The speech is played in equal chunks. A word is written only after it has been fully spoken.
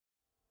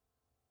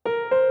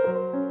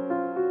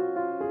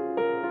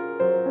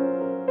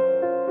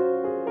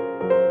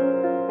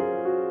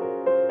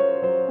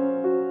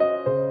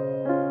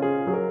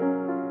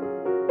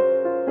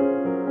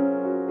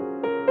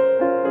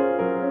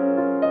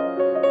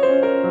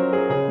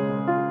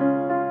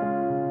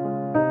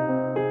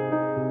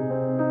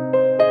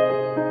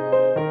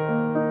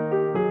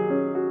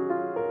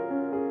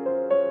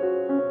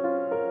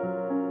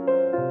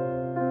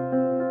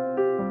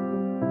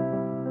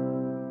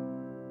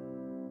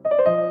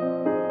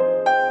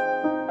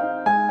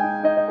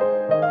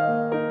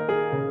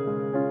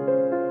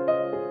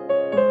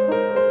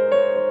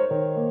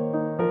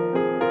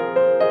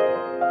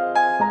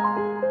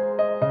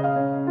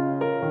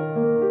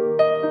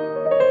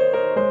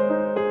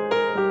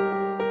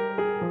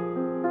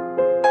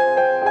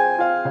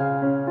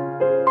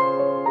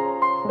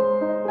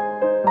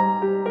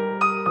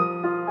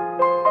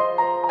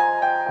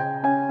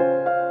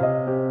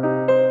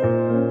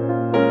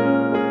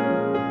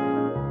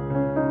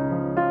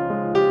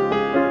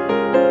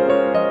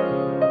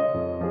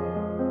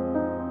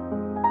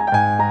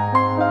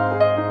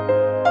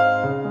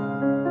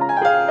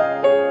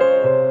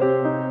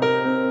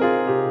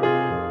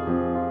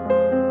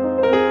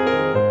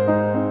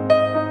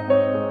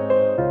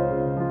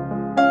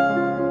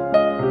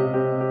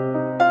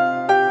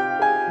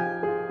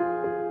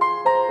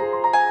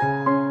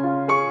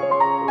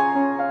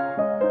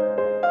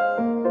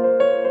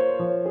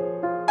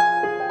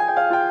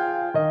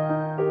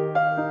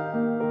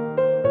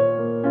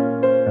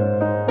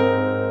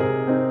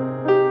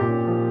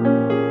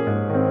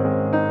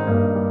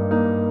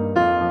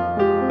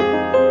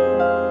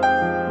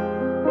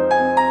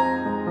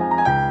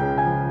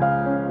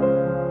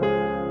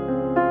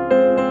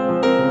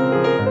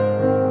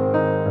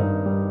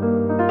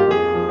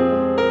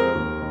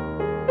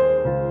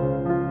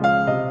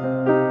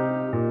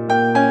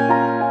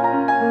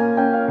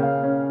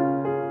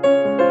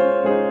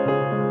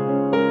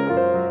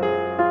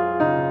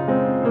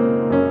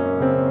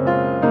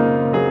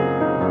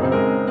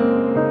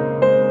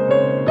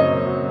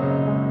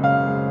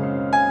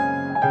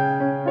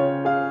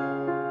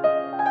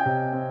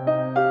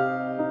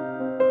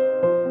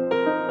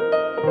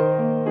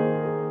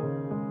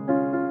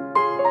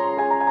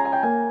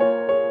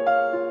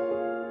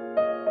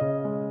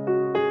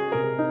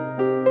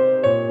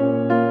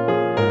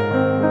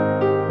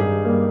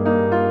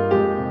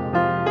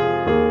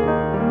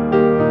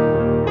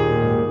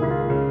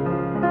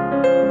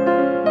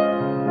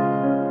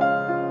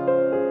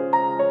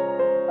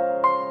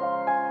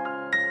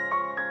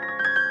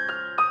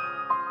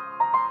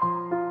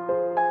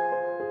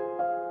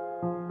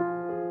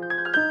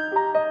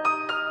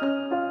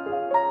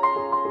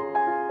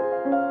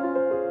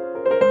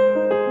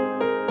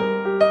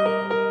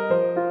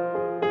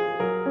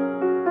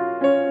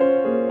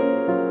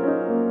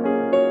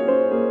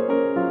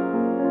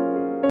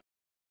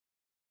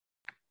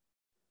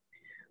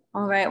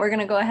right, we're going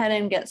to go ahead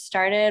and get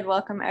started.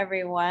 Welcome,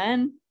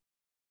 everyone.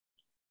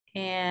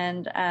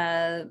 And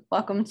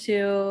welcome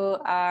to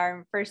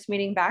our first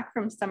meeting back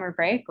from summer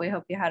break. We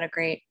hope you had a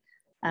great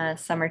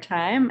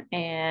summertime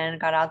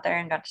and got out there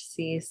and got to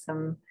see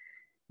some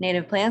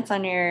native plants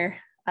on your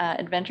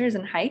adventures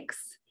and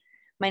hikes.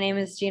 My name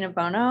is Gina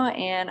Bono,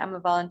 and I'm a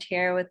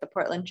volunteer with the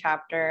Portland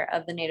chapter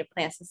of the Native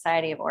Plant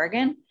Society of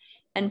Oregon.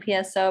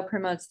 NPSO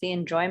promotes the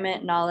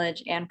enjoyment,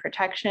 knowledge, and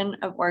protection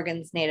of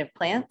Oregon's native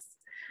plants.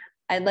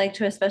 I'd like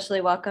to especially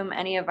welcome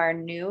any of our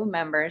new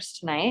members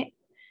tonight.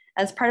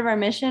 As part of our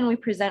mission, we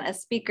present a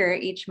speaker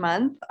each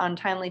month on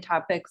timely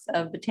topics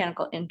of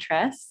botanical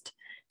interest.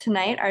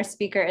 Tonight, our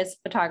speaker is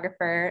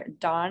photographer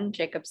Don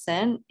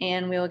Jacobson,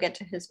 and we will get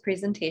to his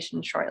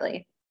presentation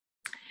shortly.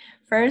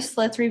 First,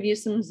 let's review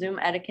some Zoom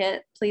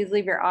etiquette. Please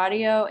leave your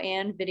audio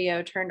and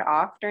video turned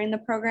off during the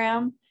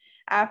program.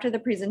 After the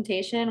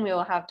presentation, we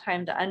will have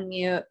time to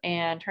unmute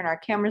and turn our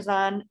cameras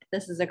on.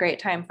 This is a great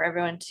time for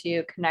everyone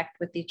to connect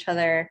with each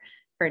other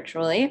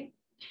virtually.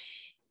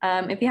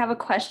 If you have a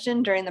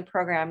question during the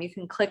program, you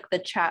can click the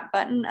chat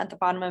button at the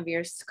bottom of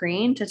your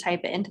screen to type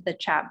it into the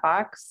chat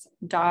box.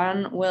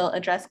 Don will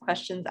address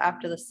questions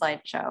after the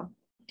slideshow.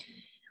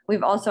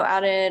 We've also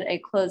added a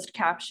closed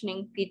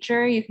captioning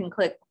feature. You can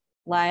click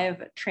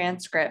live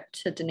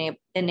transcript to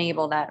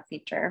enable that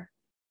feature.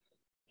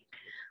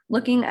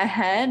 Looking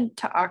ahead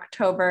to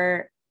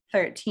October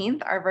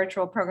 13th, our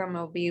virtual program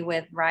will be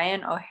with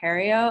Ryan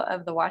O'Hario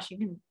of the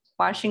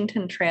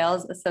Washington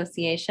Trails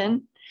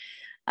Association.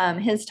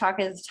 His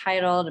talk is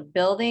titled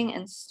Building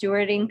and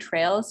Stewarding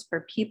Trails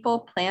for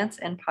People, Plants,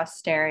 and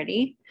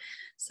Posterity.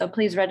 So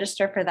please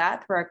register for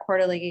that through our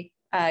quarterly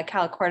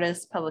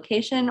Calicortis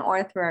publication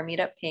or through our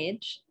meetup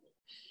page.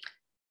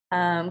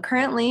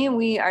 Currently,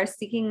 we are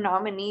seeking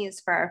nominees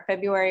for our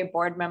February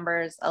board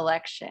members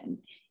election.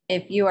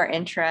 If you are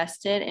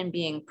interested in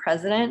being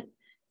president,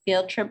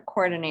 field trip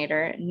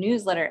coordinator,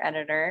 newsletter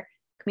editor,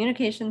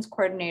 communications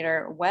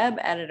coordinator, web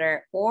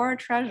editor, or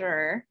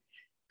treasurer,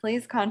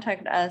 please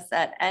contact us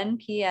at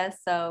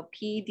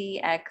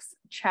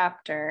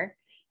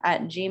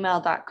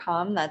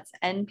npsopdxchapter@gmail.com. That's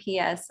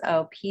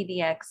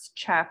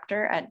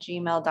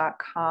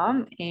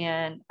npsopdxchapter@gmail.com.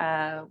 And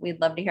we'd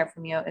love to hear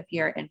from you if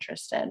you're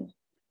interested.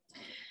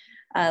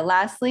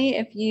 Lastly,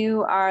 if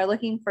you are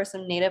looking for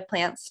some native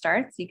plant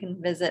starts, you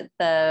can visit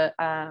the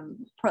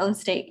Portland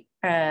State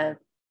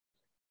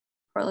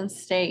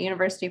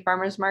University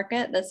Farmers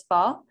Market this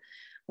fall,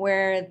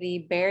 where the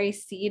berry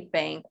seed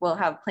bank will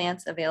have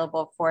plants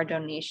available for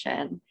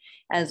donation,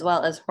 as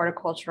well as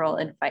horticultural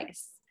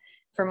advice.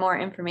 For more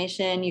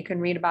information, you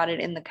can read about it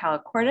in the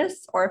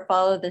Calicortis or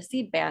follow the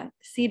seed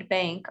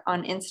bank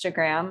on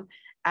Instagram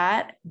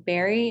at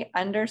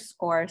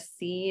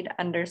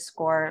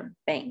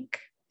berry_seed_bank.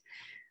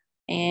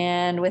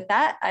 And with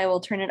that, I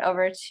will turn it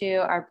over to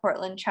our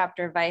Portland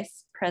chapter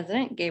vice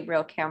president,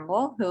 Gabriel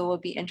Campbell, who will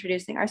be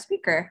introducing our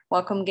speaker.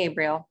 Welcome,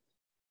 Gabriel.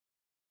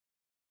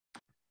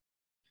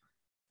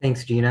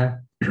 Thanks,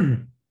 Gina.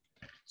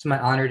 It's my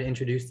honor to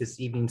introduce this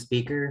evening's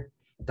speaker,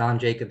 Don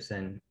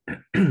Jacobson.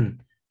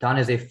 Don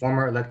is a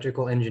former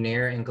electrical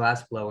engineer and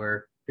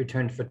glassblower who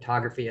turned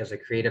photography as a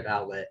creative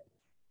outlet.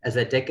 As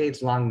a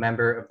decades-long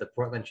member of the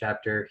Portland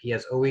chapter, he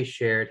has always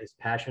shared his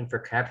passion for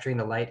capturing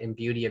the light and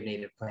beauty of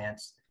native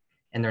plants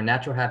and their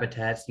natural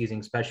habitats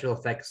using special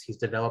effects he's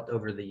developed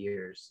over the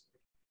years.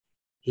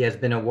 He has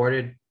been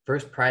awarded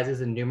first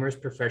prizes in numerous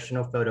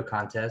professional photo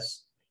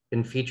contests,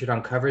 been featured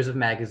on covers of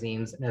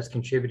magazines, and has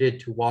contributed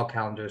to wall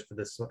calendars for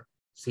the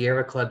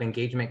Sierra Club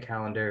engagement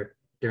calendar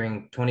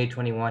during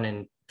 2021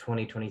 and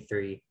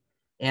 2023,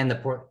 and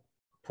the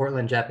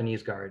Portland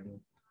Japanese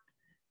Garden.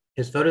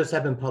 His photos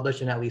have been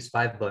published in at least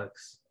 5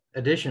 books.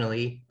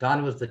 Additionally,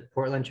 Don was the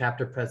Portland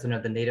chapter president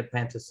of the Native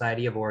Plant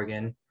Society of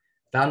Oregon,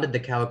 founded the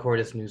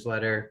Calicortis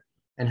newsletter,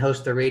 and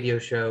hosts the radio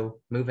show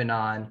Moving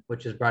On,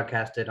 which is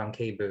broadcasted on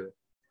KBOO.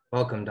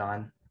 Welcome,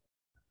 Don.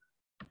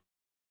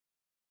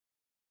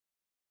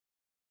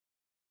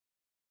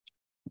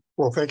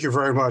 Well, thank you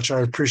very much.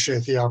 I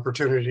appreciate the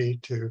opportunity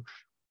to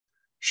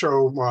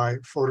show my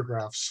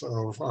photographs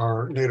of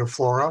our native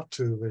flora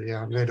to the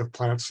Native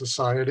Plant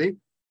Society.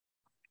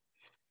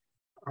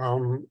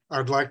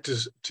 I'd like to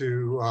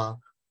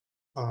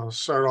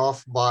start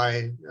off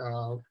by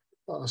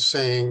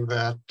saying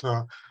that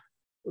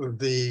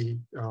the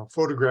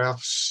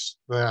photographs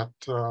that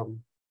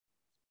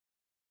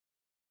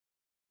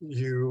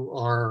you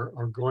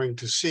are going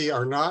to see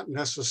are not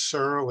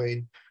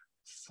necessarily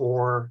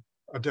for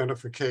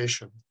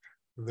identification.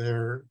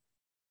 The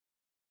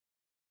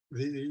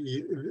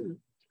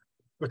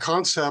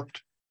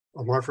concept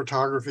of my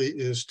photography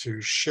is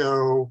to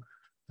show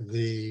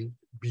the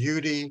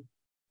beauty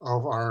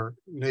of our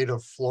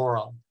native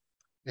flora.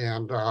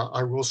 And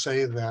I will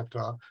say that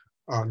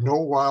no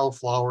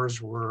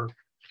wildflowers were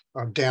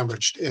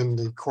damaged in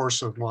the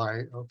course of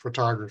my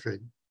photography.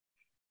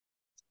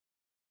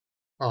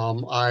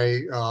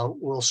 I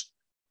will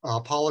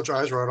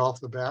apologize right off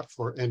the bat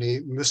for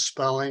any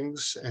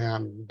misspellings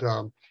and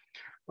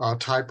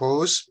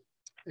typos.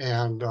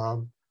 And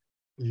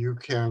you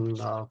can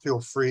feel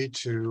free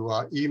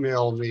to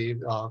email me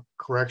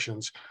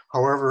corrections.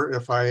 However,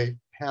 if I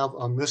have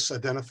a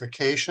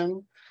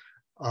misidentification,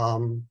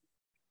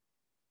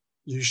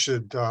 you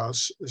should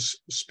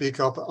speak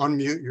up,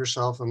 unmute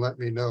yourself, and let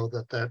me know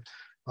that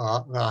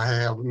I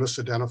have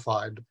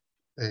misidentified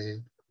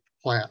a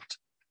plant.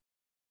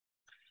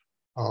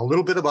 A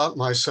little bit about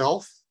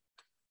myself.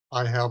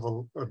 I have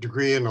a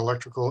degree in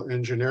electrical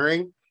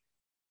engineering.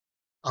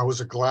 I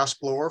was a glass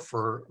blower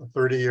for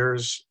 30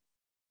 years.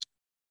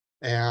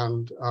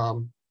 And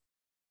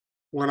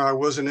when I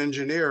was an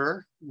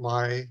engineer,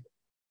 my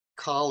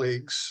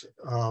colleagues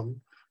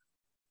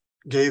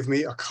gave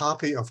me a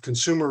copy of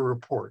Consumer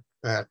Report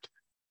that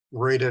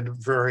rated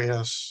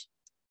various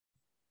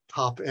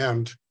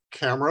top-end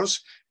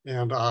cameras.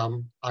 And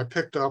I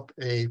picked up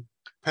a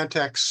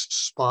Pentax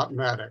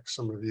Spotmatic.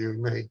 Some of you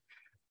may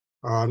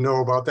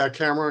know about that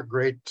camera.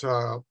 Great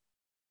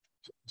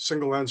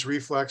single lens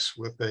reflex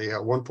with a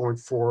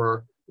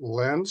 1.4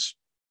 lens.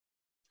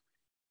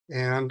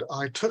 And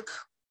I took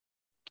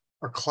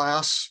a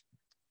class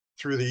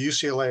through the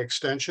UCLA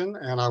Extension,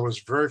 and I was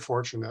very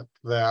fortunate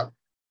that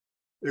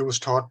it was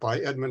taught by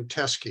Edmund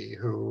Teskey,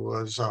 who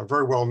was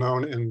very well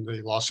known in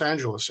the Los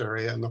Angeles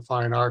area in the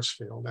fine arts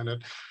field. And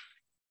it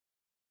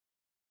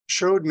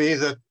showed me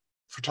that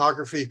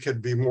photography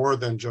could be more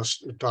than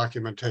just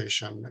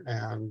documentation.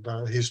 And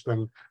he's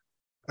been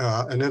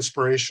an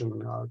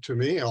inspiration to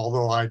me,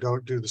 although I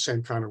don't do the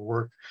same kind of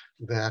work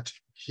that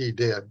he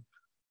did.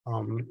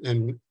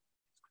 And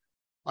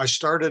I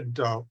started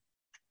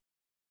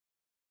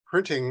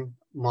printing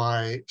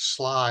my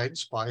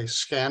slides by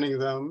scanning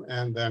them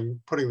and then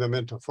putting them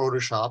into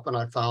Photoshop. And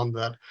I found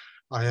that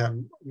I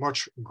had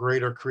much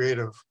greater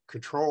creative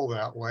control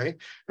that way.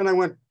 And I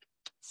went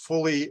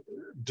fully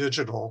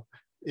digital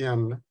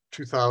in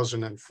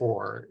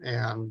 2004.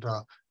 And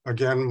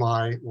again,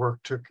 my work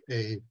took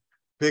a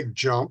big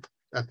jump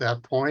at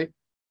that point.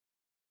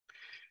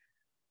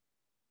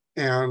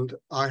 And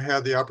I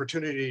had the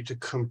opportunity to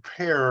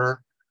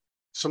compare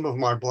some of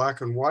my black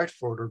and white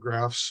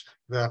photographs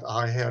that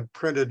I had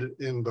printed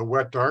in the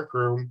wet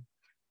darkroom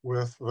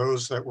with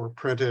those that were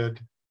printed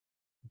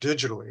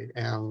digitally.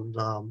 And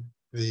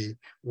the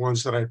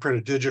ones that I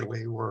printed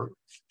digitally were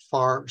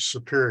far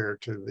superior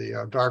to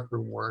the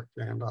darkroom work.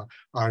 And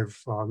I've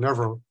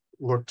never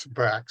looked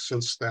back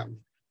since then.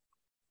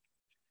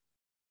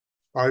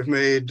 I've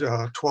made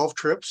 12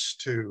 trips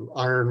to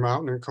Iron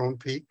Mountain and Cone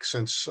Peak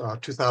since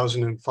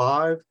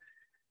 2005.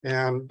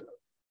 And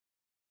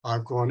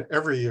I've gone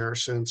every year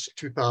since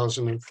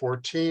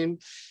 2014,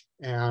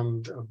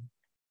 and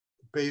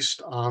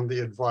based on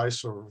the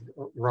advice of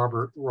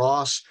Robert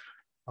Ross,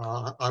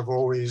 I've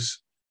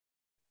always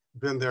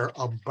been there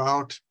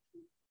about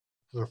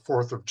the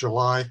 4th of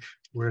July,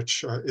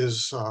 which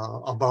is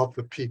about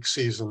the peak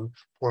season,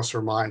 plus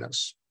or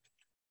minus.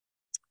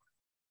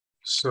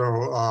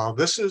 So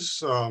this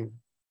is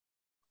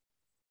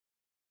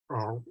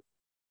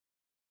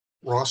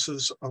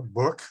Ross's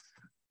book.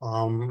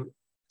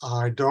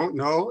 I don't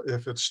know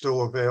if it's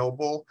still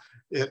available.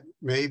 It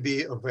may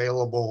be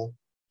available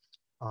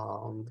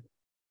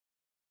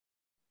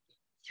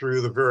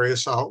through the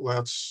various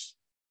outlets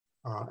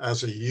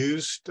as a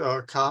used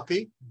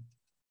copy.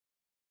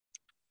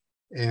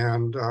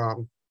 And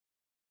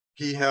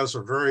he has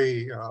a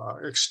very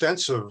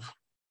extensive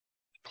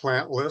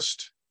plant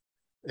list.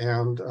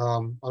 And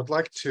I'd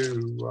like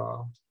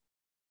to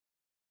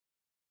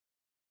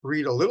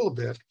read a little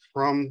bit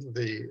from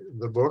the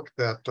book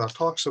that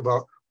talks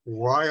about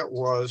why it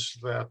was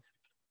that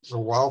the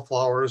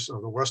Wildflowers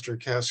of the Western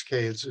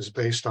Cascades is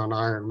based on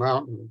Iron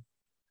Mountain.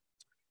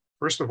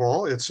 First of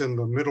all, it's in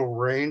the middle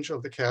range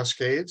of the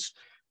Cascades,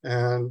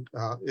 and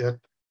it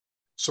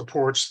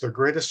supports the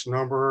greatest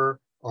number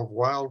of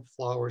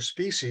wildflower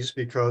species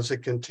because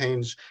it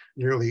contains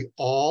nearly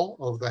all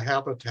of the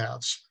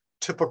habitats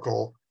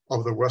typical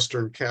of the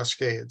Western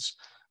Cascades.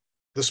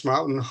 This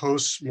mountain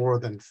hosts more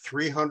than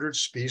 300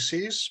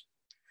 species,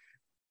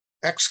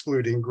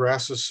 excluding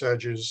grasses,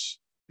 sedges,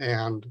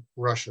 and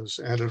rushes.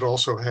 And it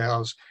also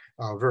has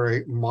a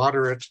very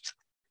moderate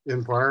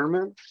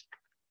environment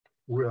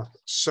with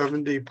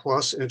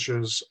 70+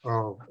 inches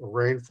of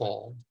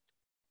rainfall.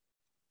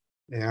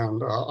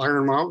 And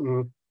Iron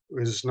Mountain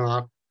is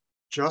not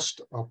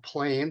just a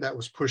plain that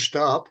was pushed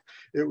up.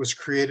 It was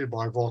created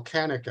by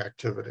volcanic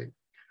activity.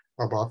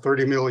 About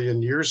 30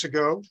 million years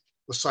ago,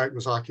 the site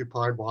was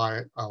occupied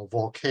by a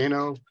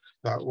volcano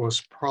that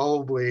was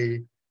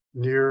probably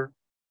near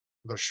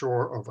the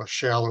shore of a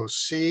shallow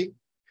sea.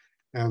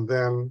 And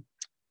then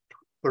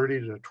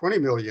 30 to 20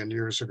 million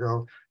years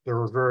ago, there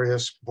were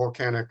various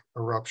volcanic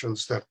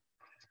eruptions that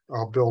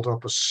built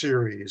up a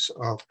series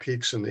of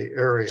peaks in the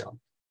area.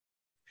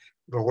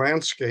 The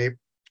landscape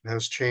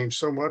has changed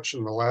so much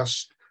in the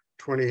last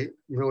 20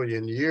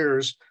 million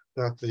years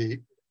that the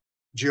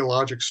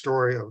geologic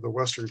story of the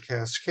Western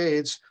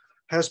Cascades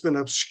has been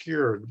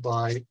obscured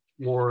by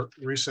more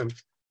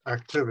recent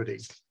activity.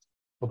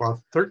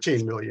 About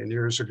 13 million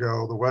years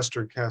ago, the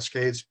Western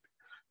Cascades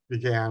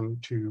began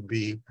to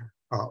be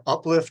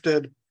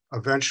uplifted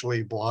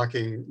eventually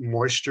blocking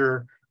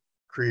moisture,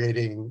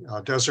 creating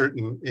desert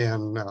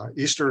in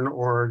eastern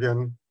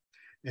Oregon.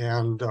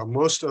 And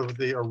most of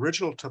the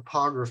original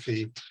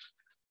topography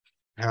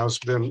has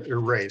been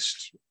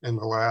erased. In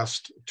the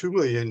last 2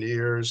 million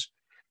years,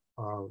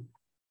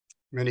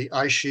 many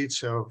ice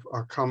sheets have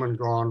come and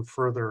gone,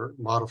 further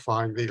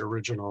modifying the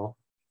original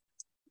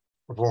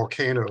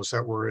volcanoes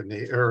that were in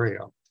the area.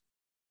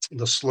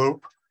 The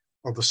slope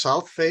of the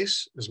south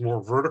face is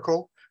more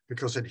vertical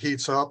because it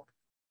heats up,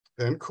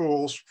 then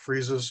cools,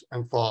 freezes,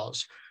 and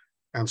thaws,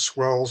 and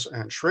swells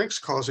and shrinks,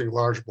 causing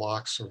large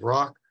blocks of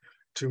rock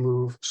to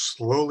move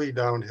slowly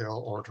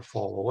downhill or to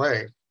fall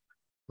away.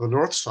 The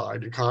north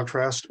side, in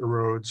contrast,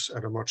 erodes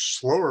at a much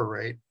slower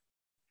rate,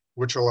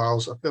 which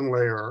allows a thin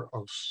layer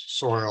of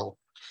soil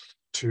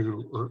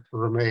to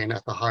remain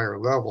at the higher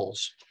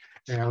levels.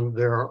 And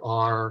there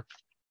are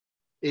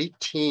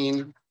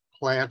 18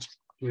 plant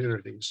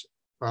communities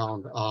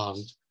found on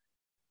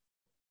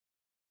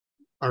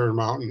Iron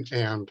Mountain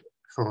and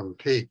Cone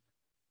Peak.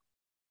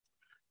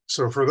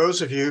 So for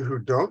those of you who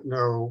don't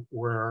know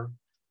where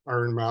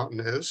Iron Mountain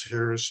is,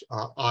 here's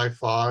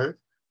I-5,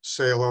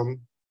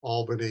 Salem,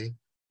 Albany,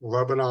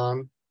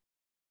 Lebanon,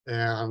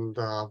 and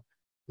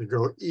you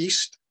go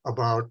east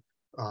about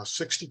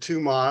 62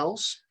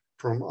 miles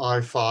from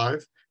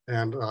I-5,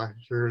 and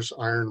here's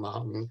Iron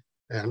Mountain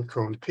and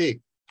Cone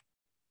Peak.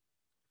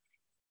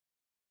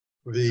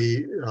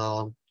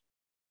 The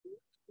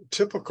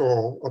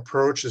typical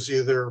approach is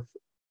either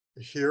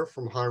here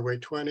from Highway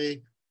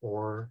 20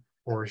 or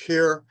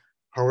here.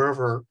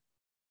 However,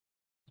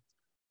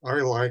 I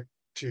like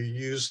to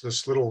use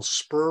this little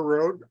spur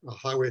road,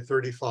 Highway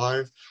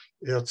 35.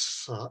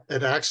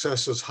 It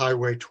accesses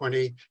Highway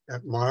 20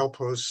 at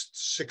milepost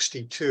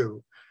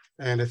 62.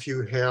 And if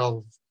you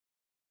have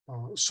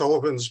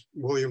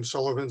William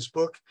Sullivan's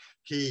book,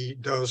 he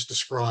does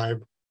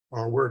describe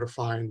where to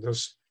find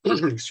this,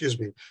 excuse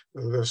me,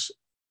 this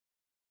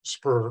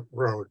spur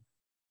road.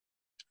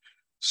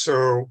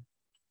 So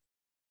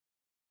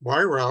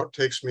my route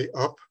takes me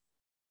up,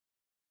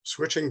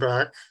 switching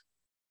back,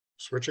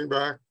 switching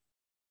back,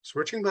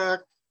 switching back,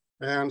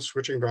 and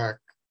switching back,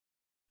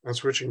 and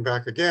switching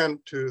back again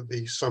to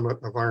the summit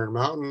of Iron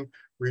Mountain,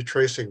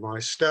 retracing my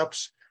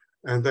steps,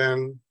 and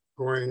then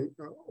going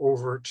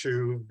over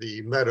to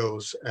the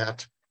meadows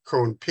at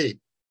Cone Peak.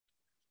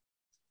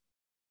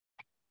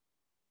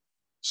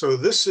 So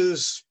this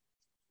is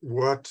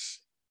what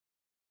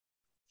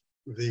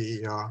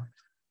the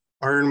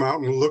Iron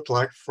Mountain looked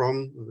like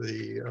from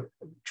the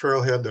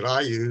trailhead that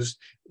I used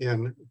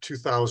in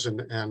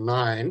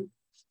 2009.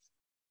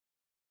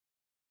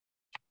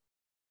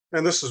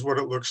 And this is what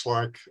it looks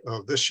like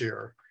this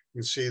year. You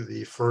can see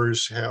the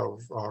firs have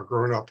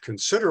grown up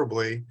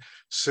considerably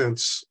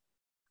since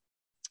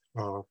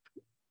I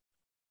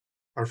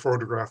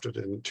photographed it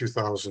in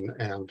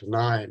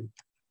 2009.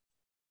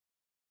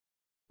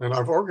 And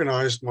I've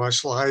organized my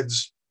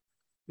slides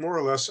more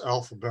or less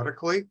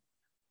alphabetically,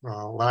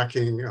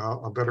 lacking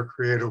a better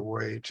creative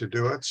way to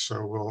do it.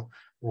 So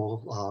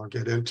we'll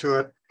get into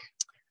it.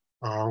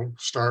 I'll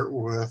start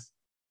with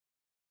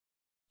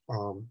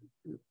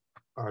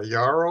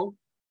yarrow.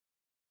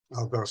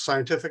 The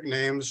scientific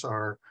names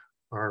are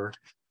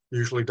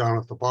usually down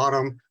at the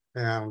bottom.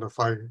 And if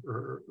I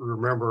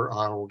remember,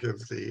 I will give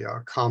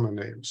the common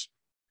names.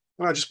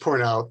 And I just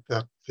point out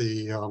that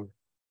the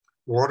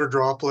water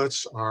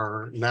droplets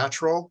are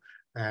natural.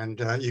 And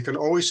you can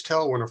always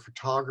tell when a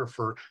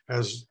photographer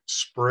has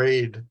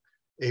sprayed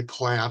a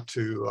plant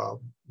to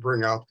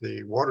bring out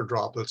the water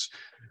droplets,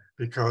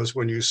 because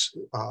when you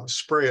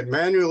spray it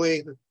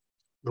manually,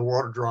 the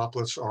water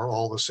droplets are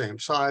all the same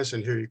size.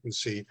 And here you can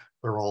see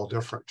they're all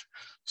different.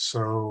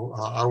 So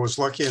I was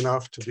lucky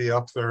enough to be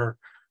up there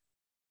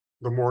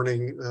the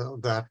morning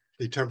that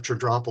the temperature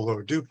dropped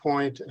below dew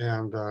point,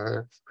 and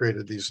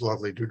created these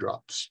lovely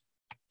dewdrops.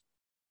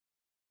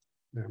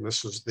 And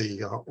this is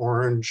the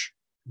orange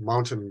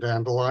mountain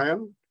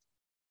dandelion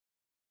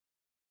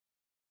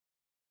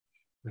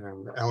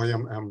and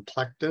Allium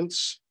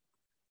amplactans,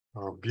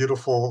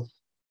 beautiful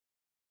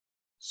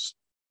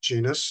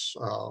genus.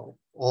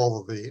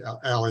 All of the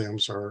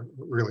alliums are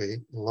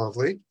really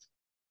lovely.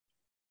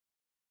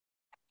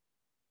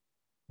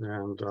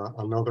 And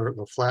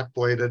the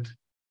flat-bladed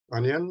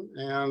onion.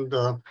 And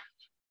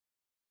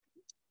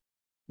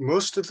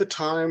most of the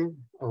time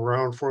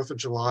around 4th of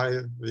July,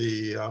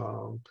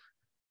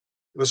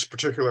 this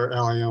particular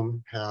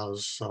allium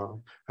has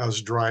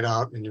dried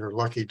out, and you're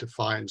lucky to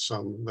find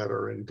some that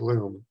are in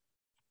bloom.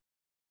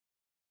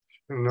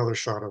 And another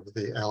shot of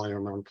the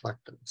Allium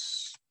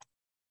amplactans.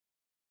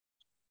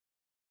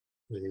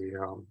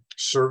 The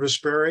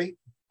serviceberry.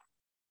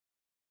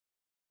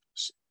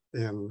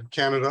 In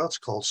Canada, it's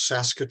called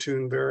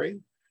Saskatoon berry,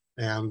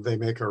 and they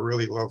make a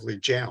really lovely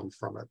jam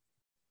from it.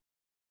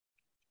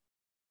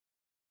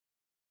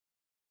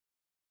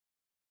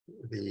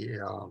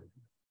 The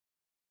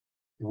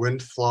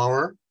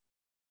windflower,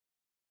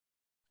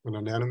 an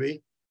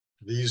anemone.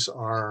 These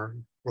are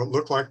what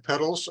look like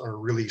petals, are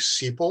really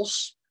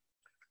sepals.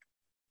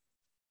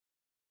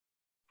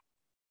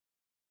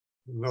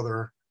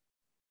 another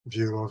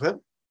view of it.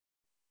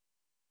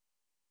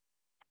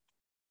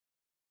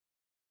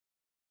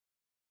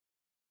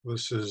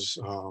 This is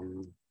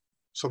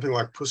something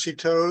like pussy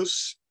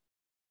toes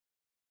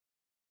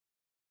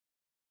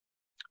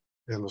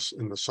in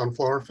the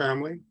sunflower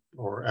family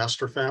or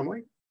aster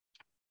family.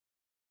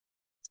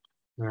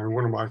 And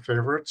one of my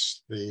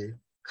favorites, the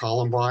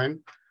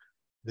columbine.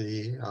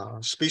 The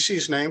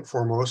species name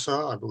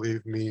Formosa, I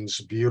believe,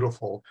 means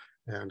beautiful,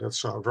 and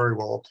it's very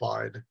well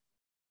applied.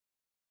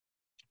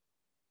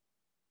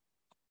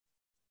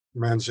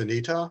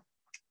 Manzanita,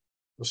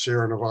 the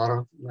Sierra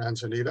Nevada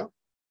manzanita.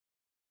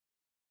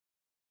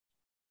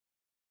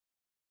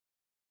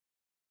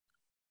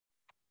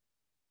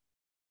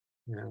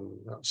 And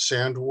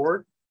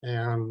sandwort,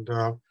 and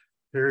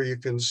here you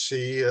can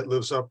see it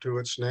lives up to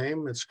its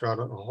name. It's got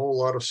a whole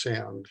lot of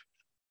sand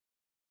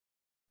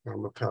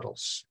on the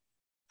petals.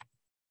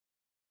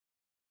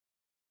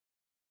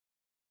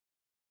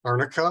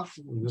 Arnica,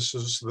 and this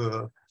is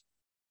the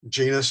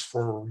genus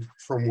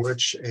from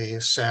which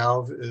a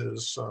salve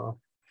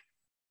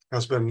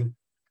has been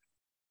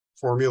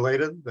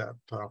formulated that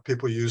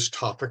people use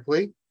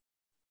topically.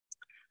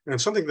 And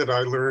something that I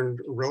learned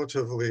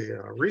relatively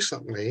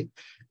recently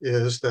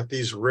is that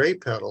these ray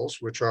petals,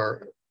 which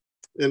are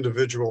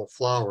individual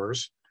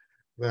flowers,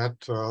 that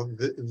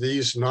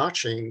these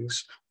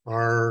notchings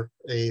are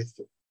a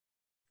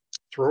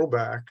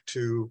throwback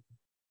to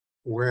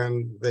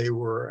when they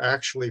were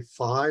actually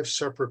 5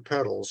 separate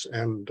petals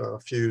and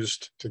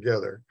fused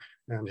together.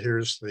 And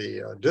here's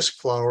the disc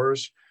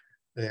flowers.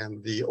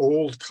 And the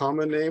old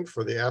common name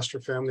for the aster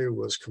family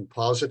was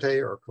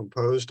compositae, or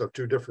composed of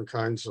 2 different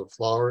kinds of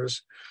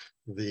flowers,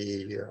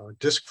 the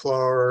disc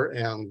flower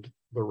and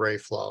the ray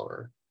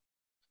flower.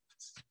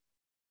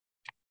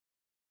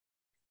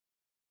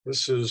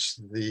 This is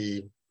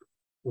the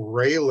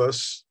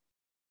rayless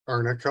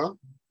arnica,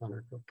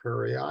 Arnica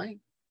perryi.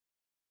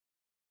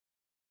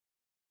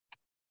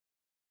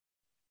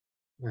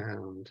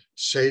 And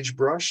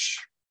sagebrush.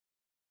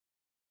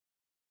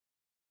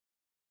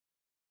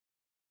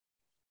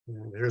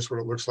 And here's what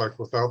it looks like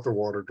without the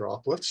water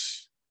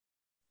droplets.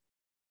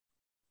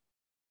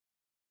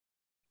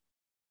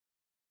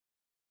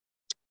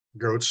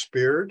 Goat's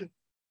beard.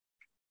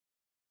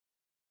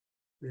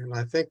 And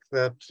I think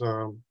that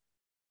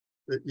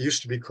it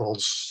used to be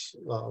called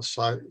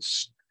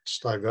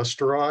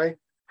stivesteri.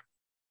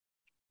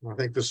 I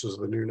think this is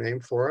the new name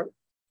for it.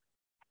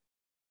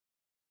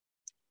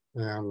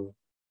 And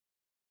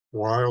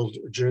wild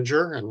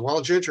ginger. And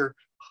wild ginger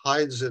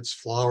hides its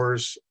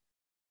flowers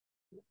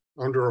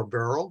under a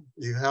barrel.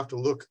 You have to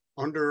look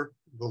under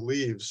the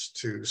leaves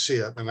to see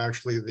it. And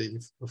actually the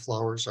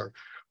flowers are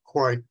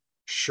quite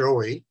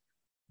showy,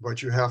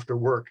 but you have to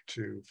work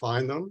to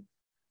find them.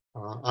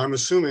 I'm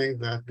assuming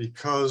that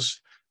because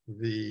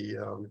the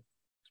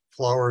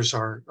flowers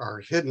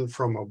are hidden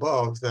from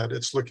above, that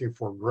it's looking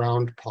for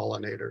ground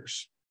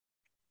pollinators.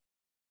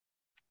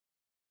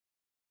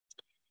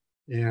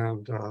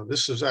 And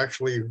this is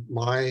actually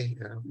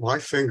my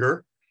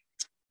finger.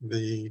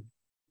 The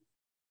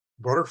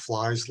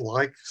butterflies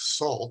like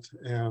salt,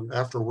 and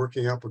after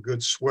working up a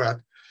good sweat,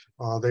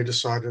 they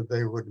decided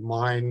they would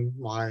mine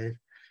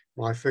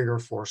my finger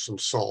for some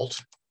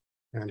salt.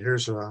 And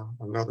here's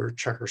another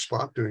checker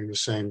spot doing the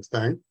same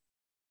thing.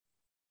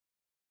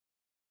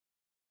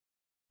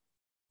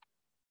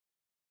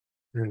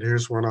 And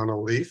here's one on a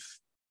leaf.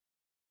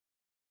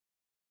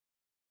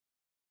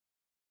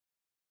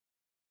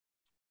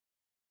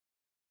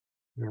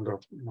 And a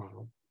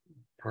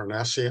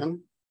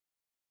Parnassian.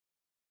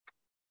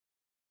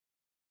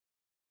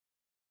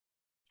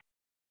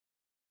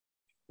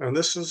 And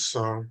this is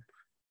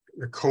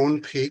the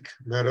Cone Peak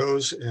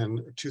Meadows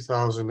in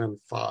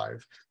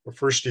 2005, the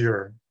first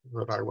year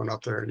that I went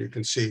up there. And you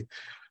can see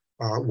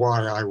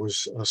why I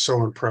was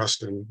so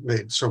impressed and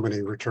made so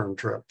many return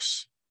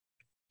trips.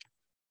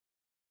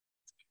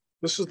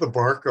 This is the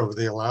bark of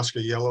the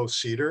Alaska yellow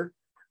cedar.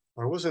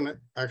 I wasn't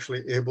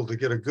actually able to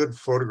get a good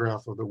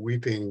photograph of the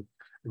weeping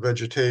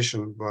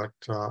vegetation, but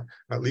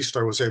at least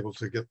I was able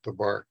to get the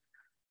bark.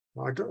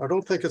 I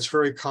don't think it's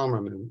very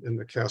common in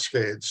the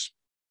Cascades.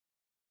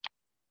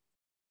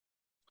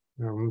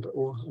 And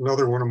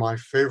another one of my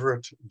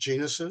favorite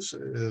genuses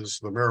is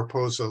the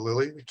Mariposa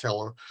lily,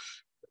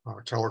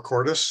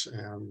 Calochortus,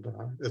 and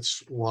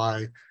it's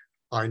why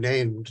I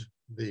named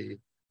the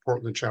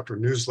Portland chapter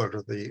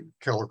newsletter the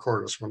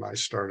Calochortus when I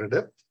started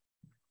it.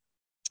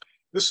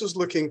 This is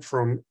looking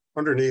from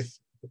underneath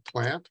the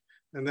plant,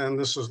 and then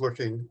this is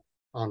looking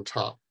on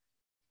top.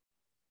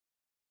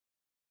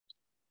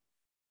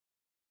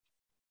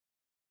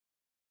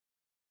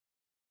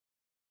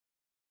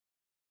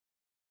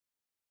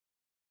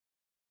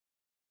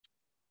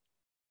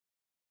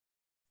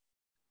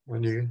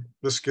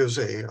 This gives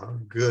a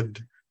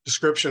good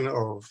description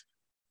of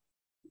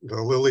the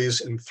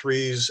lilies in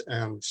 3s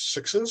and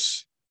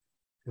 6s.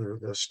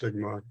 The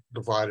stigma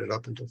divided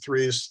up into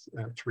 3s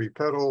and 3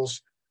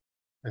 petals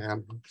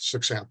and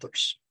 6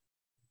 anthers.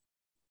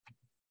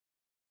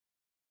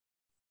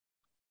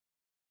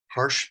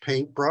 Harsh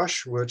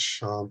paintbrush,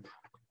 which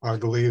I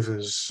believe,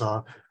 is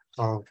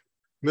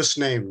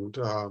misnamed.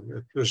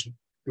 There's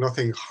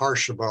nothing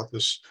harsh about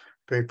this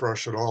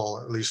paintbrush at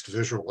all, at least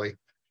visually.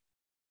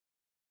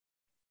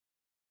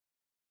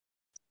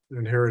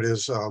 And here it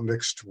is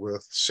mixed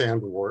with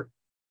sandwort.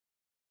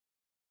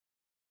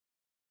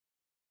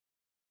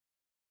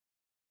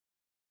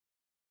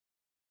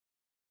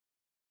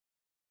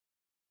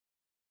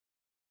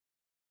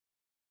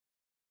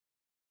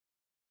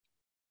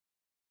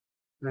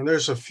 And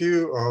there's a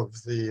few of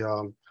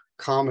the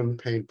common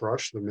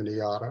paintbrush, the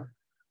miniata,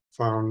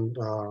 found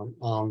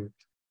on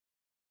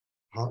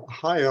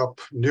high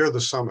up near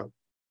the summit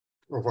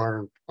of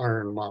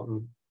Iron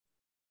Mountain.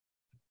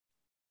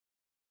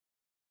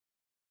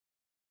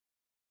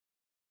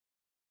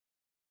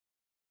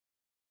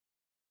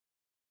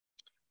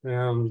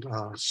 And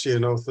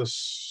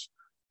Ceanothus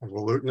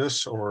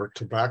volutinus, or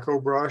tobacco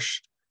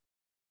brush.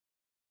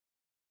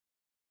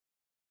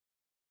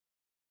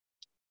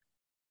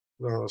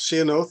 The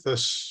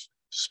Ceanothus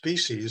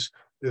species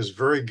is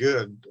very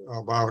good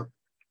about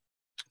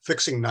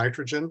fixing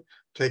nitrogen,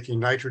 taking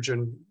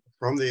nitrogen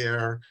from the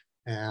air,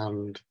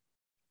 and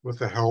with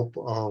the help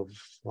of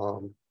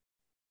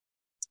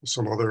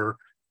some other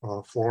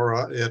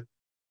flora, it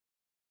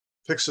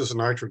fixes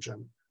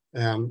nitrogen.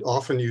 And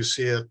often you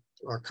see it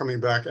coming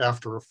back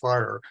after a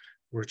fire,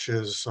 which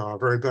is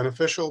very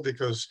beneficial,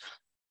 because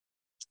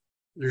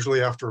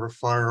usually after a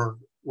fire,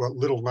 what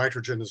little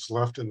nitrogen is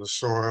left in the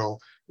soil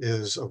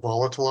is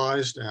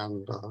volatilized,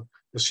 and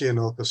the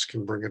Ceanothus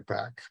can bring it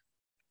back,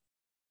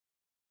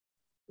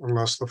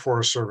 unless the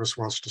Forest Service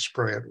wants to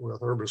spray it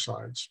with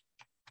herbicides.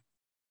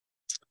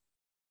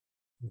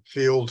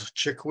 Field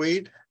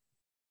chickweed.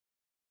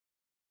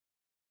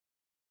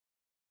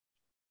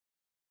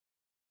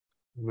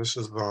 And this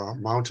is the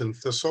mountain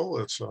thistle.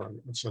 It's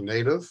a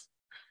native,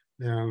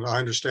 and I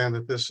understand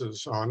that this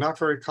is not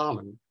very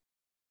common.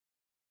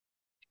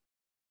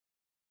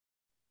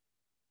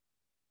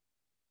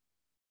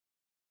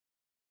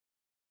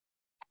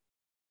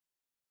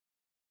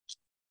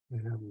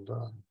 And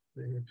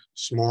the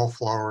small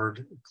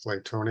flowered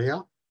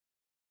Claytonia.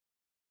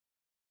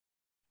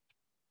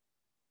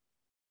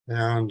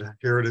 And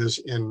here it is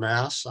in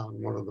mass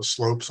on one of the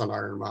slopes on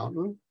Iron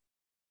Mountain.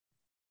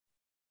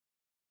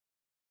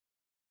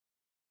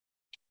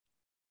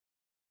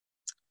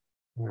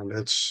 And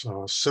its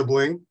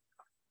sibling,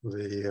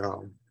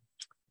 the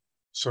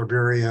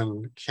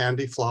Siberian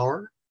candy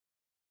flower.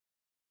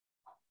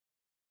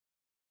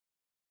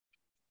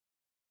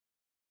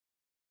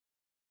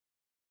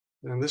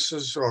 And this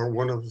is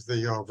one of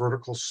the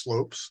vertical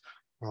slopes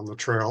on the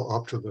trail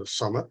up to the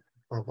summit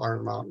of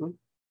Iron Mountain.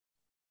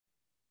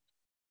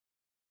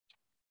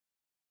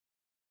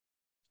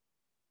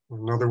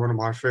 Another one of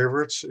my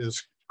favorites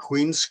is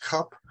Queen's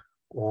Cup,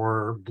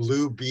 or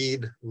blue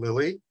bead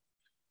lily.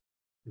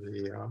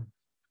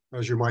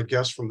 As you might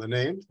guess from the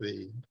name,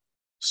 the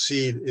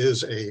seed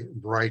is a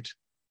bright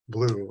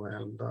blue,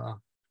 and I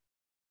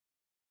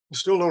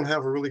still don't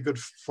have a really good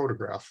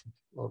photograph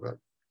of it.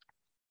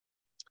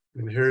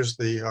 And here's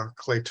the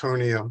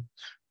Claytonia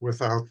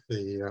without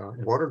the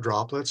water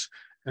droplets.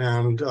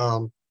 And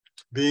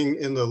being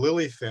in the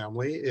lily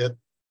family,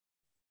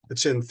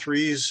 it's in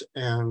 3s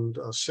and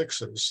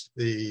 6s.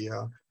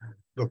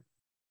 The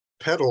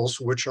petals,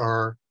 which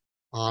are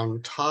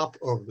on top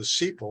of the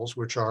sepals,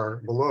 which are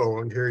below,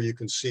 and here you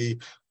can see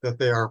that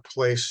they are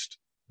placed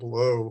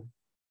below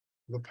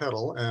the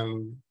petal,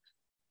 and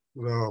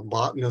the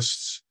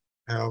botanists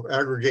have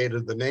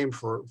aggregated the name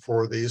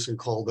for these and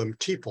called them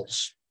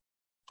tepals.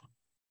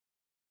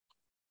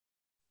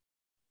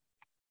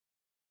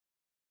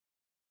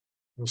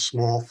 The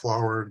small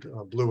flowered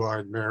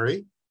blue-eyed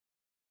Mary.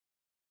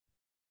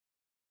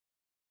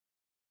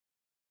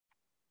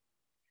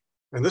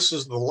 And this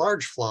is the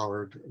large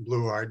flowered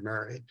blue-eyed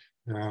Mary.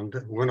 And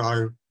when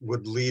I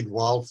would lead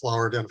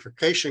wildflower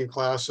identification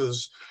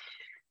classes,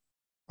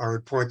 I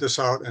would point this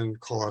out and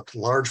call it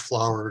large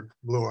flowered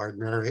blue-eyed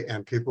Mary,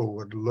 and people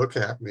would look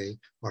at me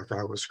like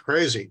I was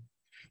crazy.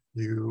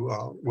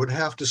 You would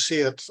have to see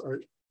it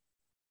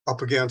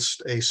up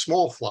against a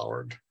small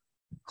flowered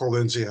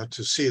Collinsia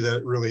to see that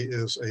it really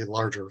is a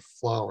larger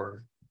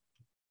flower.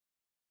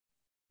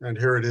 And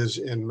here it is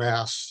in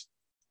mass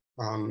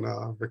on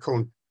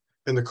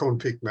in the Cone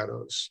Peak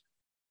Meadows.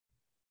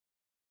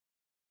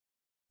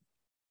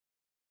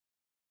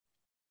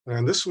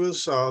 And this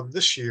was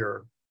this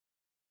year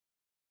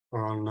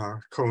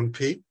on Cone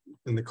Peak,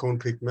 in the Cone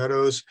Peak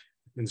Meadows.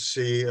 You can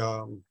see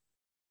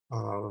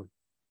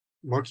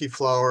monkey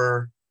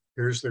flower.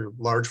 Here's the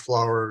large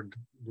flowered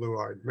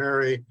blue-eyed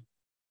Mary.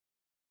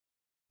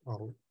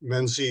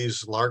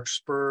 Menzies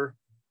larkspur.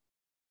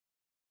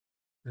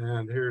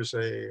 And here's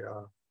a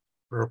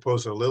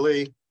Mariposa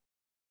lily.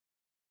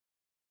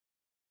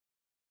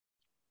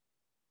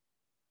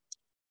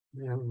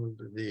 And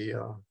the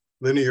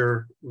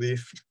linear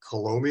leafed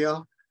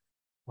Colomia.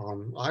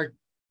 I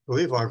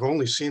believe I've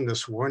only seen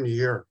this 1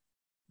 year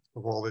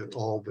of all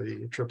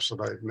the trips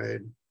that I've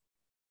made.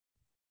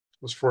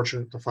 I was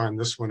fortunate to find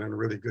this one in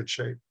really good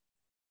shape.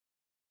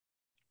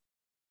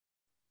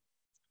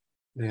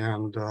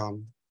 And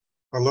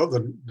I love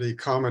the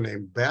common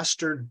name,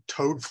 bastard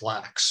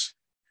toadflax.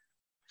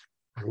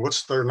 And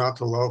what's there not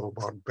to love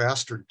about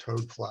bastard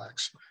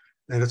toadflax?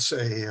 And it's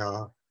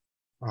a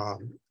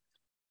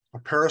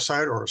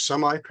parasite or a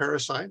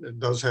semi-parasite. It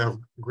does have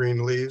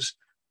green leaves,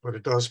 but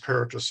it does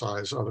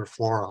parasitize other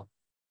flora.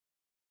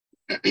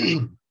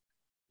 Excuse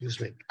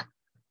me.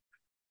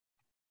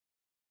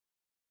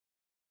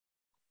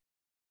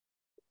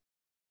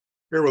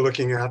 Here we're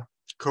looking at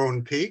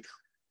Cone Peak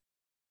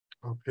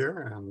up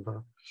here, and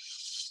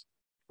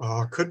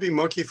could be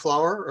monkey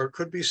flower or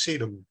could be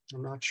sedum.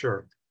 I'm not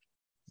sure.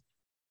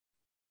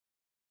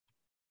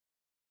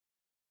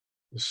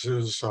 This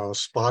is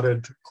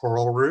spotted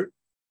coral root.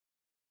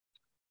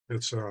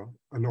 It's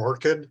an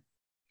orchid,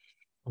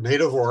 a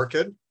native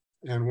orchid.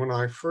 And when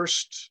I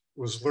first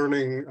was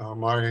learning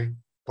my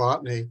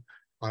botany,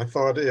 I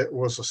thought it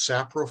was a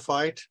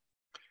saprophyte,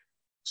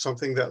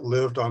 something that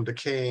lived on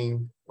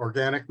decaying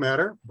organic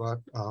matter, but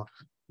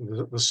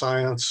the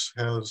science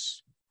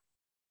has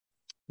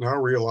now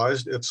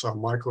realized it's a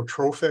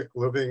mycotrophic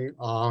living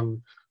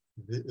on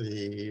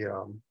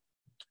the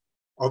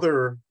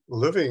other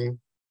living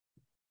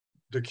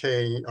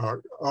decaying,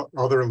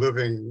 other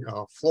living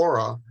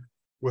flora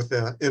with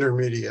an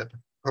intermediate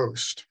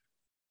host.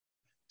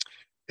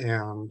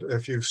 And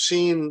if you've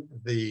seen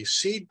the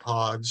seed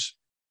pods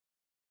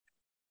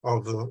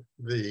of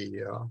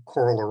the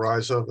coral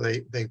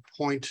oryza, they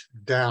point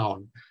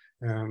down.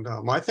 And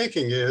my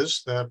thinking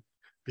is that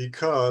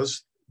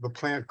because the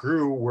plant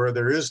grew where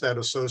there is that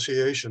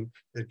association,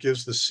 it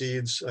gives the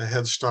seeds a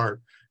head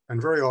start.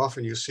 And very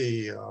often you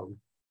see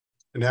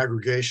an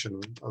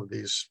aggregation of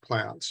these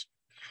plants.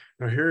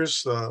 Now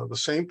here's the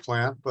same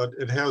plant, but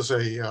it has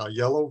a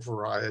yellow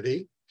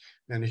variety.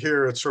 And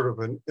here it's sort of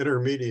an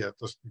intermediate.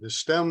 The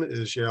stem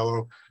is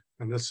yellow,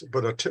 and this,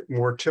 but a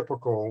more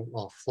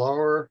typical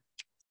flower.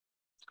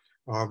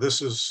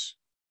 This is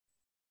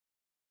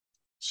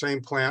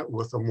same plant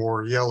with a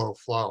more yellow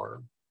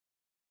flower.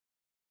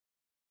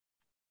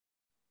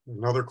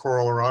 Another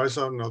coral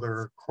oryza,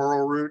 another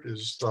coral root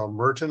is the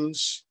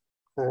Mertens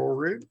coral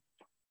root.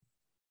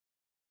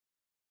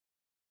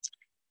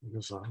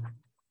 There's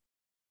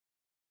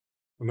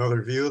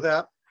another view of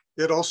that.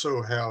 It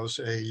also has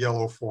a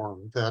yellow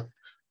form that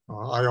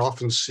I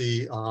often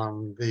see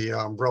on the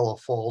Umbrella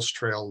Falls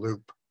Trail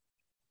loop.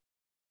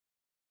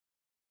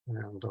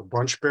 And a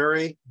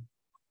bunchberry.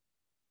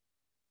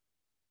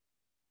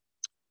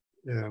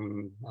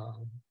 And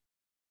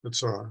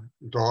it's a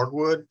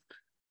dogwood.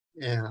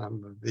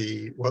 And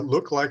what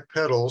look like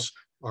petals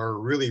are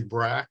really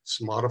bracts,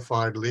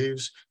 modified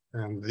leaves.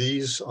 And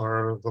these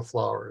are the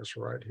flowers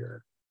right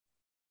here.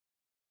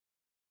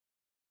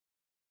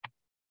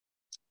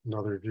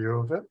 Another view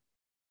of it.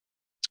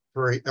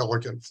 Very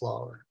elegant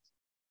flower.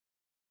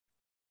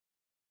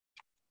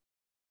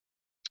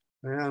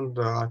 And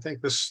I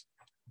think this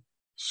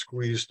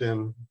squeezed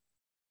in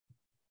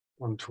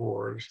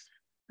untoward.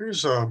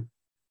 Here's a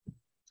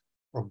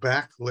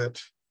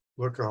backlit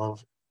look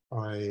of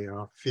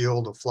a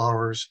field of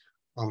flowers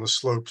on the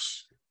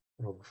slopes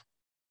of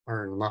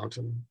Iron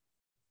Mountain.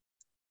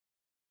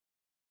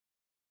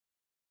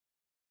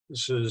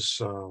 This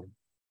is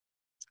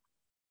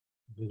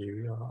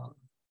the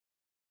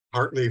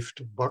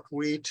heart-leafed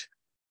buckwheat,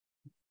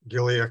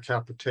 Gilia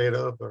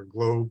capitata, the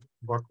globe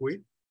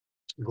buckwheat,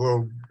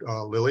 globe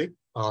lily,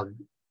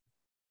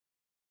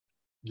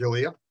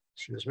 Gilia,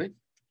 excuse me.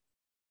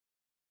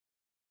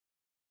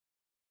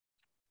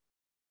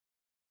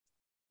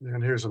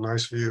 And here's a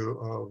nice view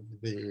of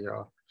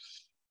the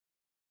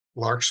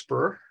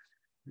larkspur,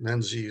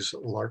 Menzies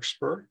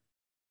larkspur.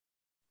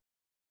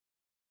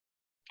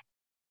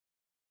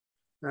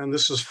 And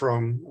this is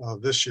from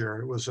this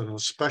year. It was an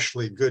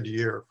especially good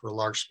year for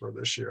larkspur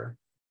this year.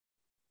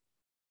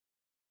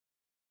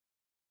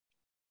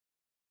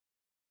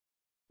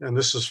 And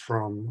this is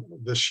from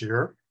this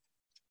year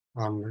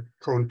on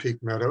Cone Peak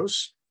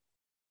Meadows.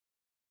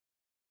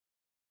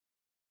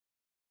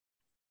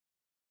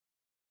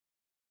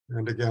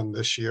 And again,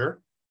 this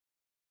year,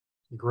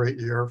 great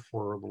year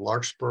for the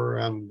larkspur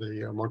and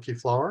the monkey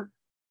flower.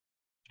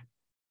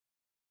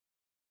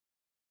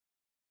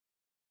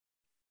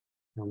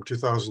 From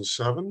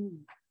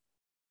 2007.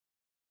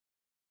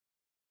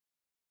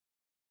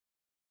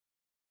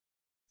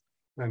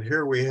 And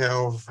here we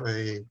have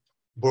a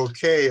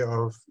bouquet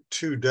of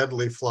two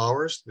deadly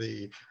flowers,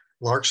 the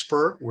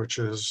larkspur, which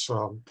is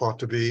thought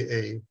to be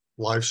a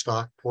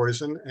livestock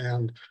poison,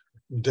 and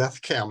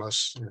death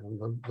camas,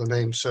 and the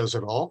name says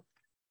it all.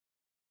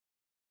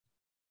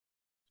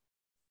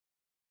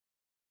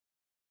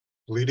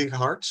 Bleeding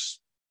hearts,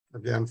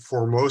 again,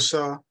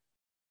 Formosa,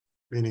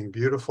 meaning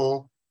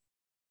beautiful,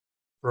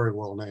 very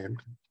well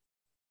named.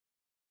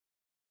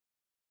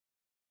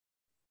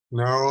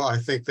 No, I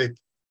think it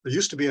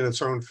used to be in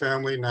its own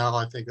family. Now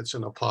I think it's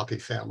in a poppy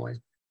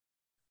family.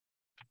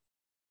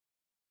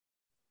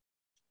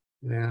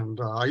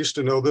 And I used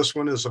to know this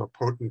one is a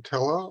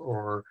potentilla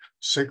or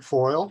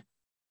cinquefoil.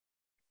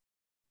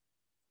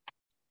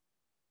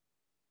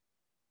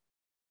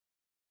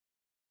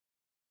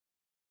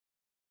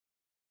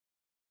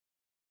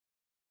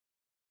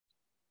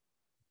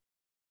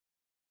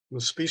 The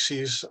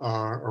species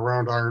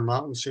around Iron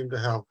Mountain seem to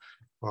have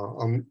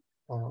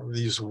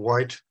these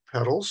white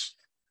petals.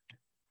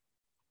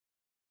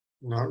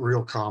 Not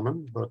real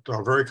common, but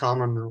very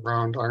common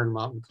around Iron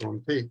Mountain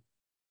Cone Peak.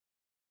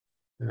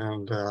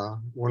 And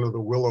one of the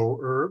willow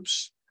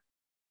herbs.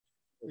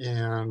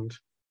 And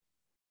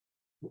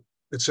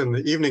it's in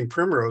the evening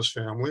primrose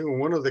family.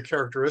 One of the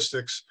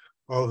characteristics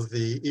of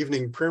the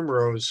evening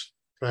primrose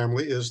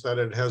family is that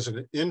it has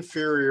an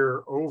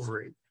inferior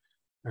ovary.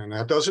 And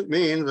that doesn't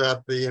mean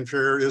that the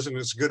inferior isn't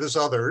as good as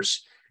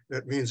others.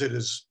 It means it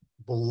is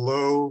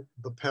below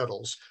the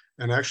petals.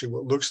 And actually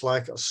what looks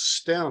like a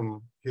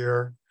stem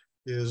here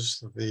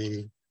is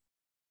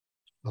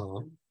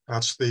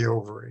that's the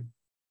ovary.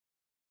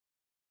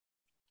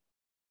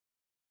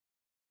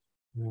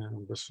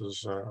 And this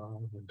is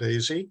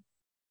daisy.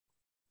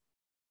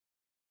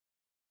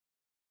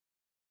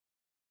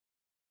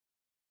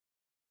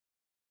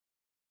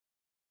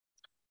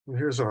 And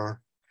here's a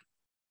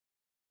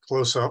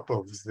close-up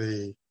of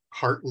the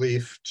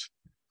heart-leafed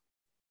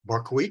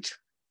buckwheat.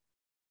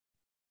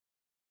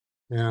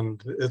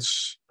 And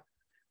it's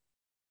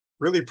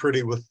really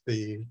pretty with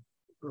the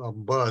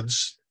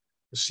buds,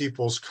 the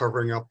sepals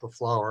covering up the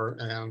flower,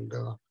 and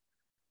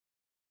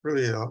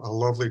really a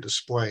lovely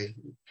display,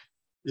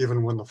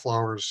 even when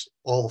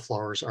all the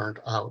flowers aren't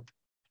out.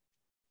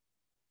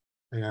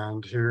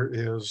 And here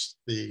is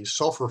the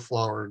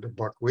sulfur-flowered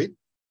buckwheat.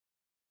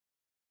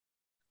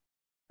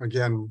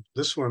 Again,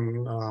 this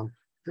one,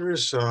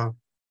 here's a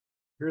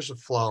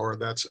flower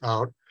that's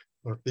out,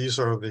 but these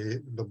are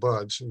the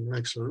buds, and it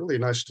makes a really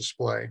nice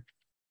display.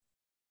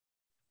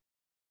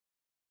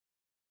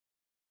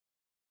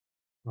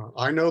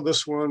 I know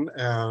this one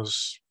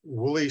as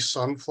woolly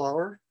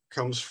sunflower,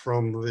 comes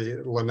from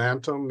the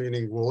Lanantum,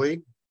 meaning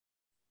woolly.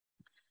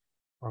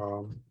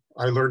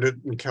 I learned it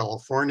in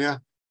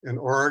California. In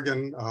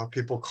Oregon,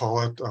 people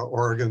call it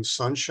Oregon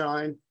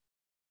sunshine.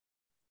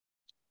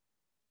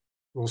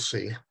 We'll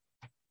see.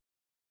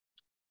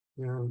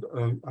 And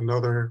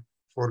another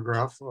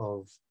photograph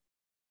of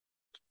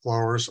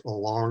flowers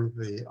along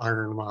the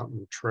Iron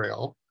Mountain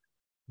Trail.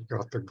 We've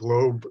got the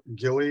globe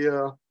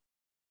gilia.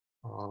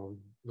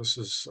 This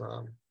is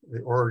the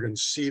Oregon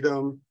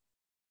sedum,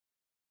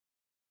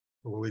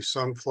 the woolly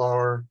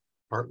sunflower,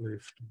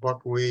 heart-leafed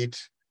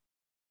buckwheat.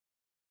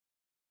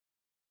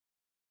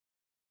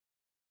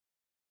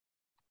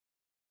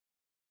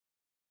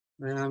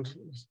 And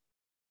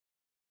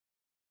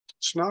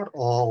it's not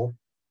all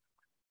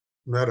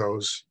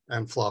meadows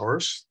and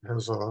flowers. It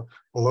has a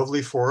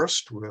lovely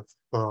forest with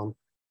a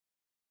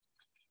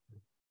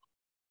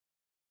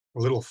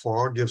little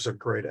fog, gives a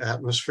great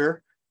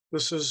atmosphere.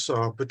 This is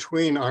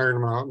between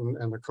Iron Mountain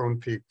and the Cone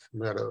Peak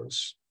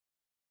Meadows.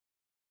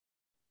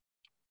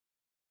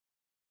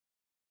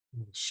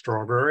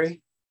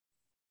 Strawberry.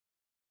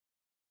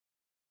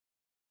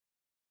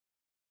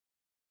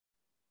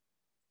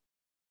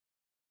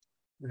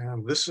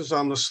 And this is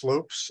on the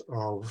slopes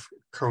of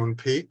Cone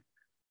Peak.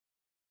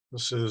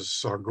 This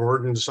is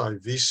Gordon's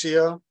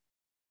Ivicea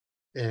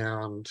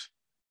and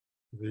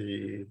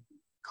the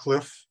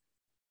cliff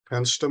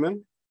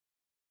penstemon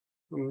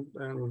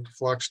and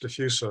Phlox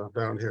diffusa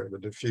down here, the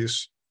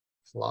diffuse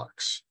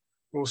phlox.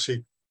 We'll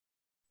see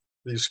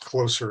these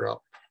closer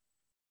up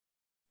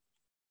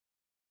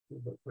a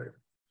bit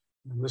later.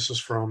 And this is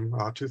from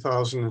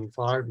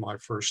 2005, my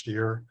first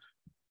year.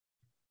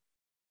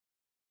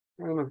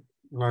 And a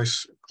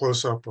nice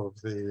close-up of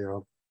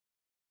the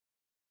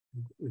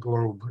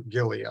globe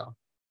gilia.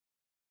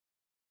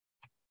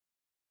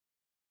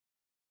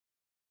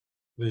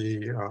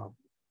 The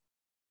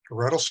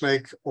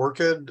rattlesnake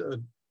orchid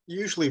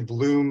usually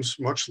blooms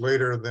much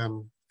later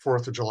than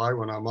 4th of July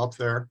when I'm up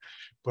there,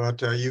 but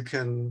you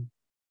can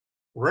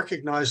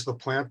recognize the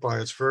plant by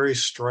its very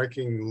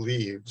striking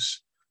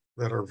leaves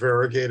that are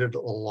variegated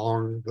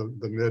along the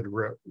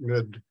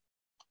mid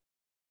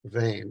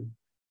vein.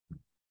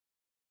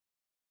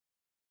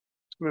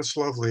 And it's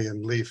lovely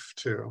in leaf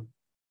too.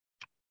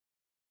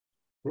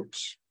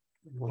 Oops,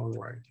 wrong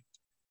way.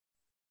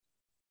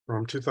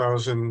 From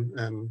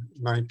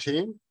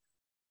 2019,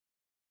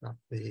 got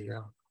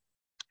the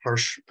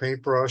harsh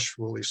paintbrush,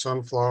 woolly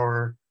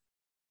sunflower,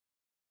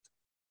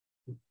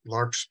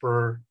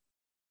 larkspur,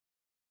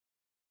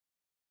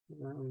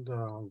 and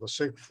the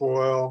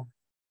cinquefoil.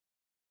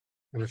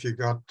 And if you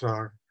got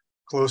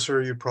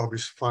closer, you'd probably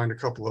find a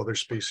couple other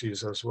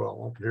species as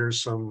well.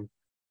 Here's some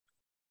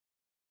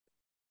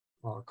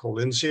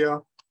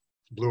Collinsia,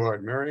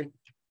 blue-eyed Mary.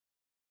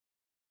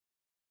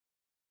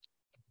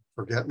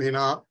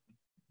 Forget-me-not.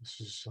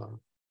 This is a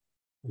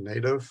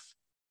native.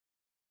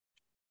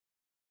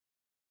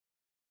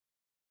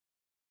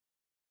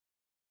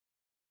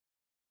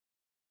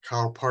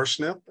 Cow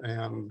parsnip,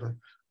 and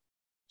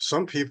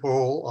some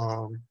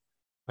people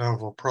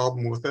have a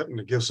problem with it and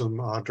it gives them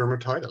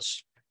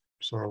dermatitis.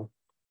 So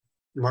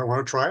you might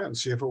want to try it and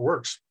see if it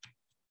works.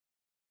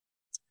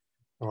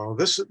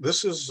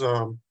 This is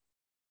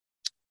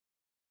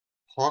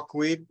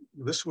hawkweed.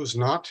 This was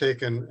not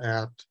taken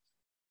at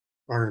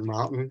Iron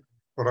Mountain,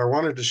 but I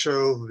wanted to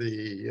show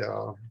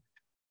the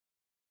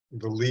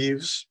the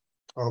leaves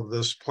of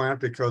this plant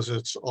because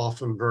it's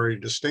often very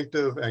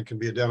distinctive and can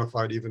be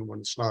identified even when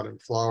it's not in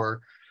flower,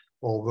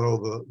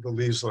 although the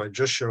leaves that I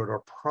just showed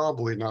are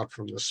probably not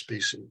from this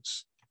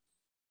species.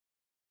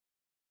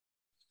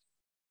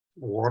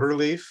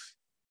 Waterleaf,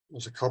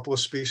 there's a couple of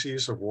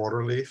species of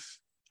waterleaf,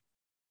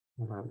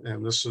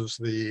 and this is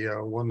the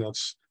one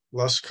that's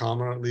less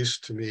common, at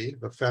least to me,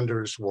 the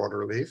Fender's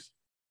waterleaf.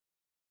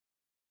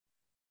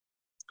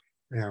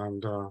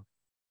 And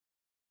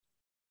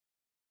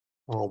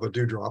all the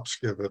dewdrops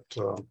give it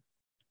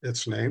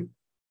its name.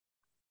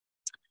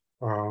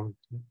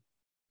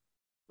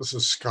 This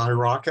is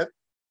Skyrocket.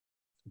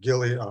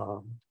 Gilead.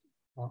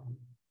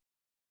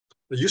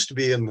 It used to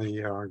be in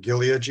the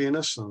Gilead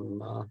genus,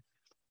 and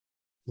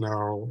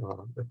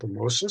now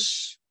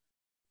Epimosis,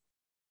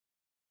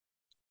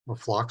 the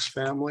phlox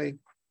family.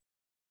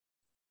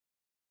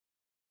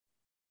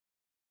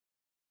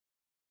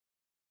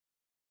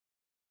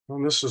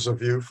 And this is a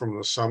view from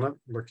the summit,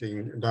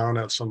 looking down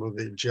at some of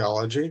the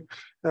geology.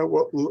 And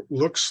what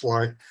looks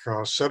like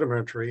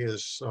sedimentary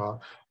is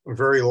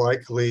very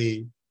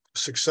likely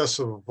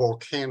successive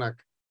volcanic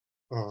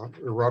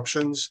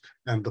eruptions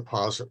and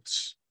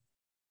deposits.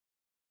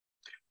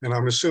 And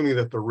I'm assuming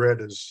that the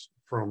red is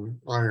from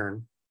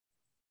iron.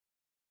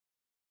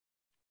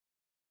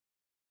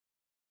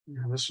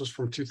 And this was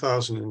from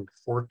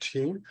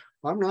 2014.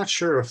 I'm not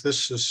sure if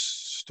this is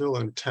still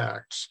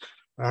intact.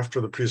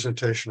 After the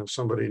presentation, if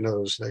somebody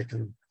knows, they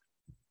can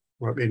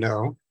let me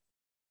know.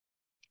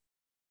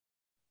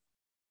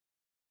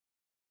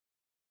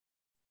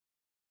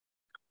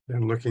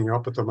 And looking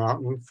up at the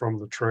mountain from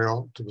the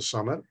trail to the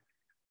summit.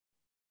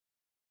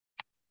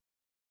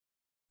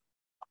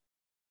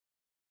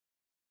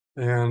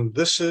 And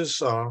this is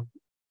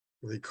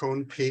the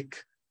Cone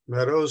Peak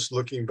Meadows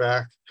looking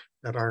back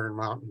at Iron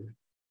Mountain.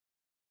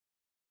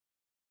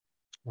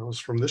 That was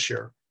from this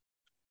year.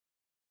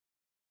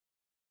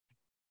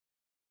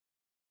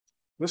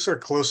 This is a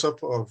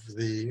close-up of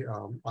the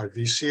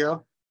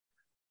Ivicea.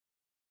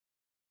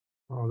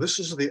 This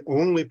is the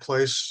only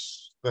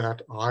place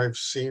that I've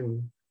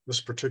seen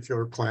this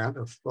particular plant.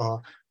 If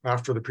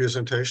after the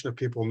presentation, if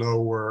people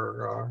know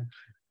where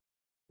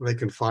they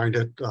can find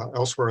it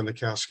elsewhere in the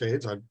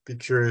Cascades, I'd be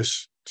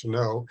curious to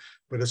know.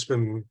 But it's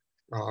been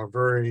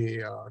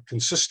very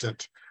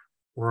consistent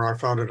where I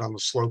found it on the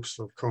slopes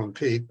of Cone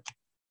Peak.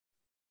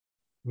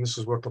 And this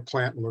is what the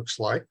plant looks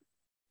like.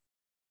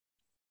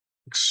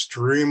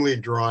 Extremely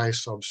dry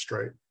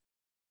substrate,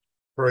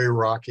 very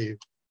rocky,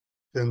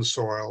 thin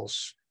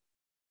soils.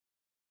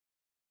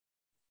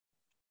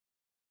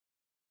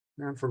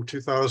 And from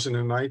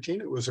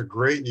 2019, it was a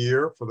great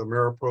year for the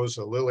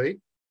Mariposa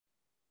lily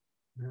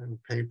and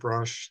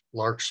paintbrush,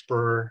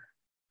 larkspur,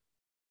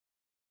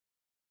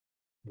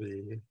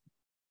 the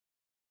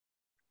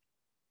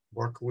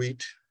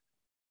buckwheat.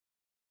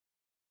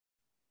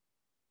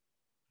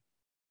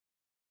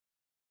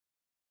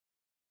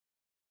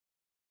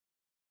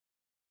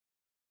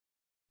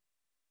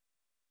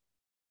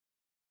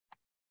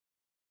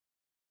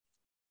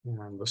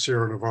 And the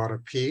Sierra Nevada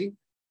pea.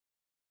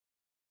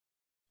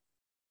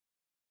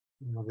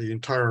 The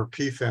entire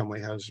pea family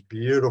has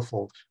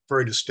beautiful,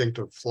 very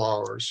distinctive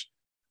flowers.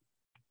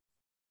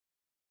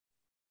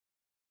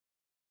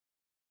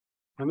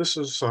 And this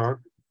is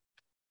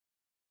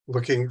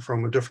looking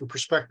from a different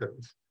perspective,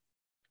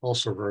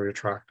 also very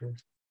attractive.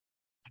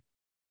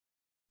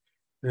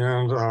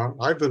 And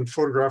I've been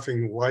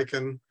photographing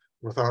lichen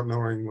without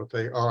knowing what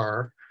they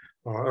are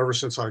ever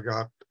since I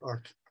got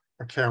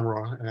a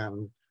camera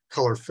and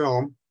color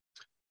film.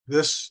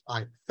 This,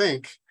 I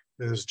think,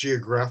 is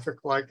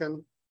geographic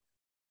lichen.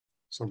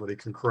 Somebody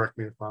can correct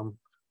me if I'm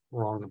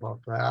wrong about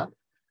that.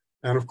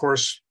 And of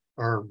course,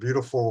 our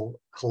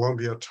beautiful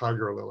Columbia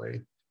tiger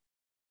lily.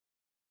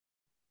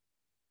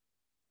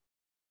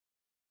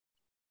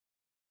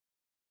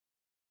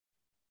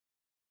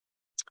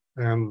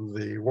 And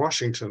the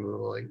Washington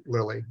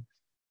lily.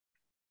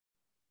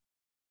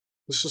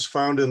 This is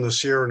found in the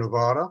Sierra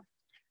Nevada,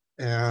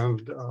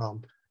 and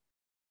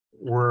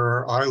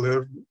where I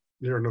live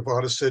near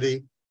Nevada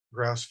City,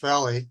 Grass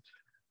Valley,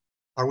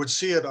 I would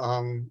see it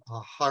on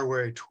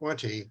Highway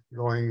 20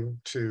 going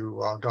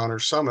to Donner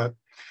Summit,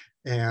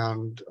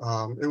 and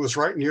it was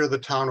right near the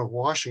town of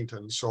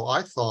Washington. So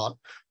I thought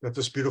that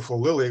this beautiful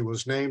lily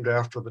was named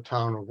after the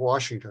town of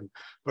Washington.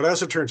 But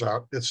as it turns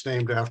out, it's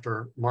named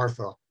after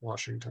Martha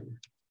Washington.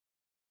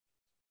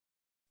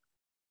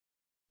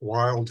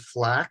 Wild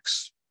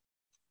flax,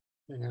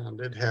 and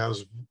it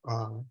has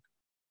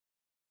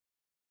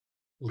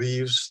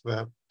leaves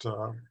that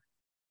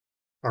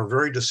are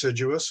very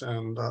deciduous,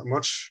 and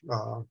much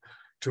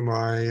to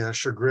my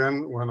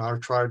chagrin, when I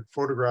tried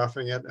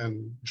photographing it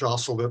and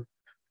jostled it,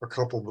 a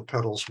couple of the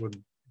petals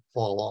would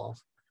fall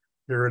off.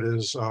 Here it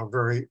is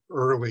very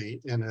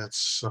early in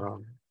its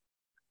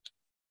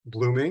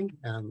blooming,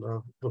 and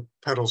the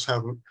petals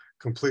haven't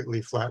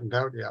completely flattened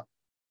out yet.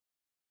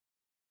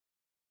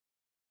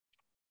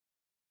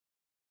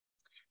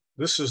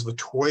 This is the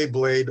toy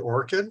blade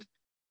orchid.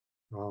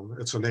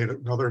 It's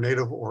another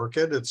native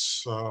orchid.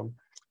 It's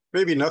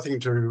maybe nothing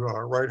to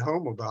write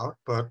home about,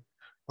 but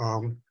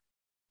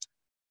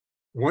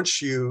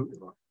once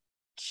you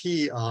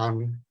key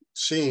on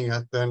seeing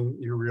it, then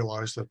you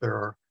realize that there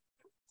are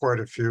quite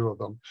a few of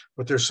them,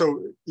 but they're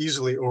so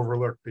easily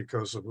overlooked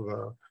because of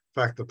the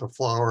fact that the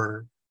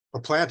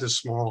plant is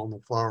small and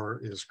the flower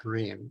is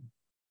green.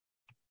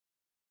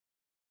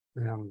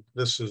 And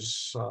this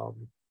is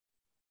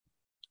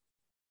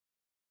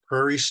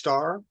Prairie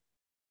Star.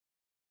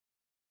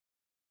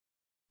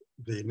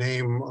 The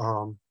name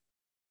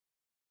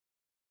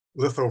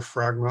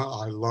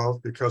lithophragma I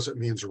love because it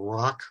means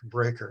rock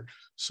breaker.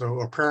 So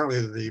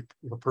apparently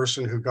the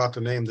person who got the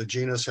name, the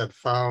genus, had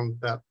found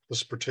that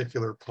this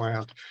particular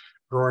plant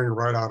growing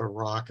right out of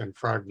rock and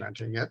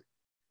fragmenting it.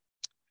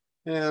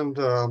 And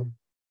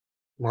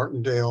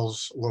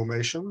Martindale's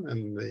lomation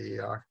in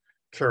the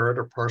carrot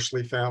or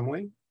parsley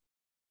family.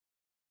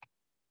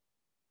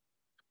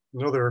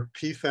 Another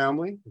pea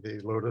family,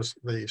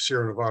 the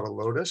Sierra Nevada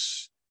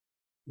lotus.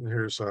 And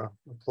here's a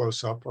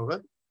close-up of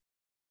it.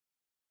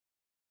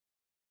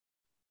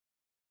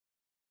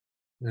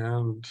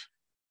 And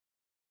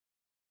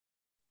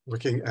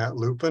looking at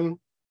lupin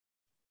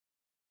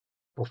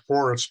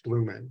before it's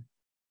blooming.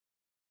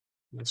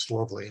 It's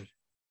lovely.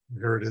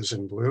 Here it is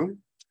in bloom,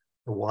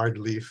 a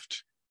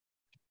wide-leafed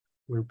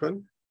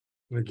lupin.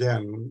 And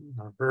again,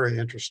 very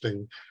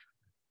interesting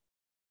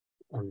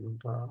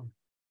and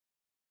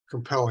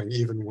compelling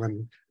even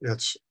when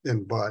it's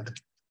in bud.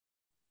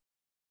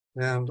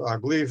 And I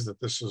believe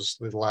that this is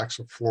the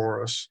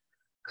Laxiflorus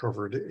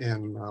covered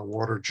in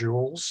water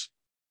jewels.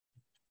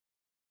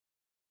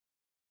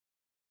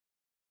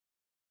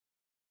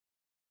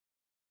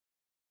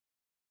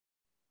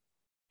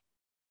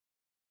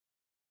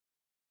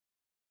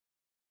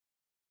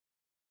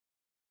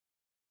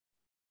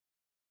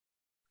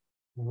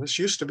 Well, this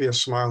used to be a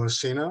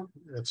Smilacina.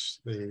 It's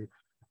the,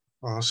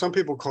 some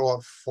people call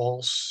it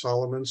false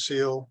Solomon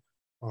seal.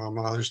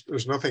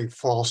 There's nothing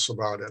false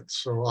about it.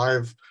 So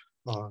I've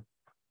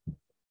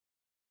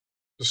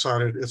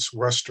decided it's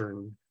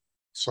Western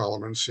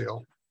Solomon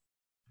seal.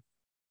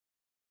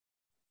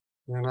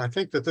 And I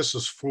think that this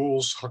is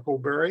Fool's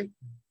Huckleberry,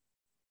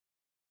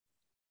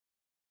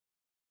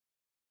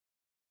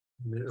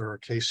 or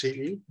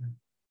KCE.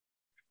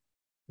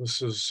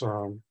 This is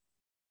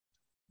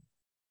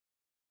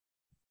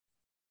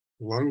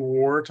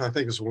lungwort, I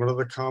think is one of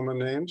the common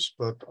names,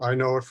 but I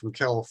know it from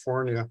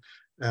California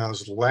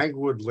as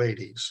Lagwood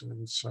Ladies.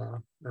 And it's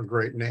a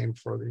great name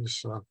for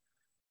these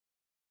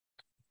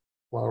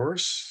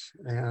flowers.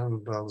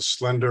 And the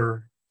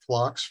slender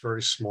phlox,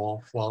 very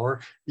small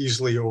flower,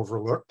 easily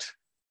overlooked.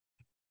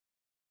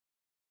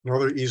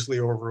 Another easily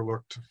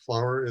overlooked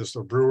flower is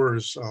the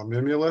brewer's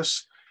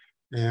mimulus.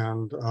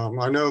 And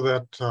I know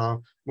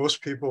that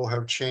most people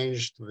have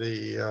changed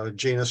the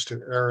genus to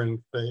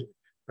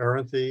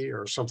Aranthe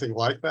or something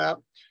like that.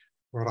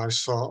 But I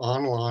saw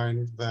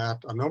online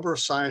that a number of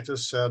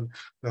scientists said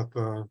that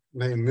the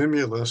name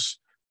mimulus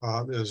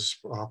is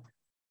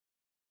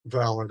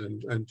valid,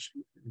 and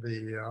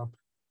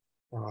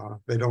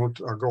they don't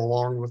go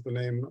along with the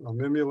name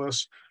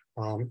mimulus.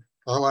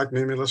 I like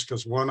mimulus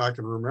because, one, I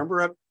can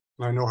remember it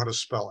and I know how to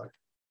spell it.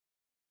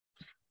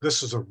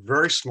 This is a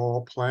very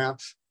small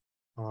plant,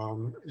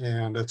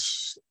 and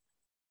it's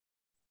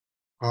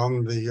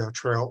on the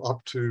trail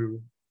up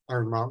to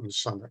Iron Mountain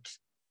summit.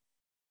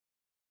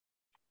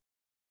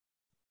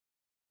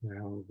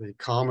 And the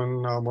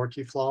common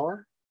monkey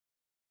flower,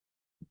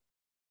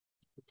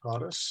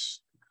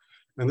 goddess.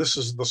 And this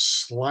is the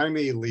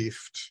slimy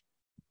leafed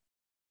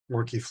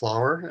monkey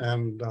flower.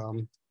 And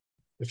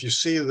if you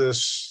see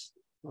this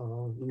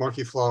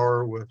monkey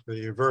flower with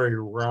the very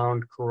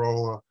round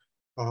corolla,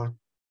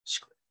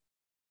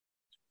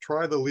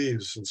 try the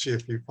leaves and see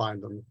if you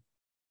find them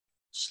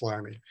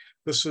slimy.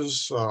 This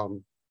is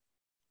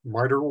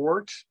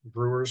mitrewort,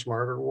 brewer's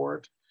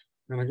mitrewort.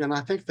 And again,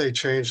 I think they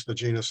changed the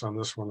genus on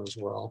this one as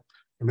well.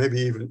 And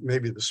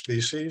maybe the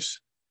species.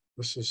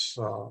 This is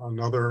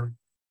another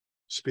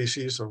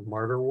species of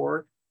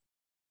mitrewort.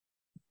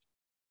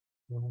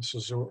 This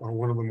is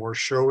one of the more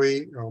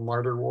showy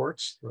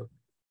mitreworts, the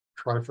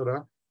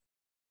Trifida.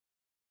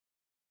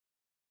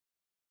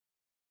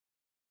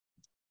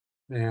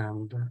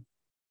 And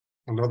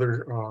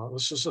another,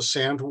 this is a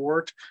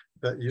sandwort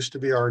that used to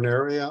be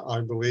Arneria,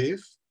 I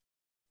believe.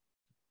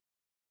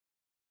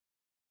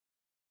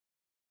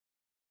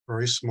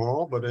 Very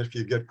small, but if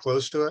you get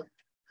close to it,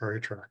 very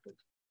attractive.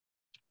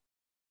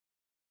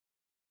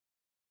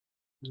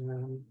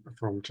 And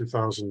from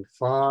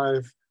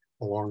 2005,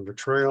 along the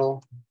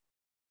trail,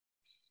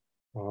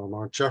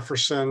 Mount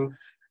Jefferson,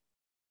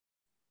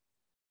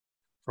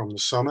 from the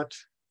summit.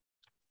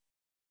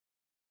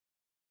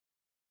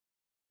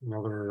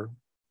 Another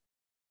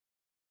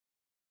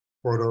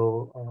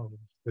photo of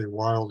the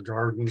wild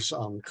gardens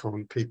on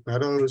Cone Peak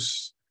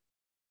Meadows.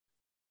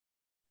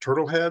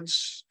 Turtle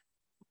heads,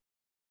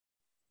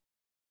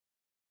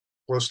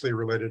 closely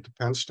related to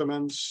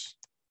penstemons.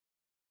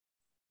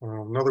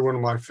 Another one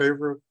of my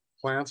favorite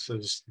plants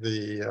is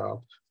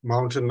the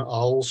mountain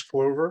owl's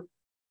clover.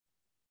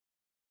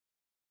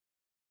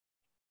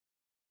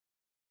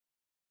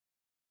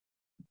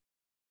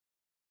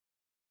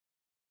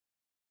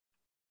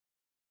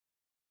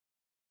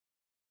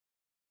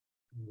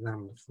 And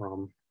then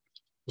from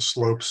the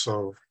slopes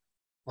of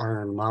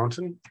Iron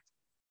Mountain,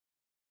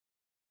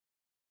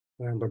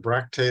 and the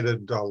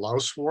bractated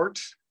lousewort.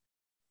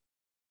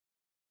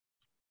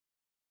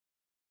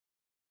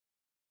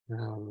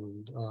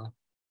 And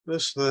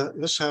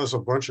this has a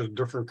bunch of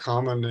different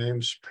common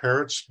names.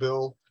 Parrot's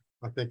bill,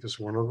 I think, is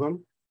one of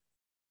them,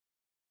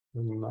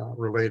 and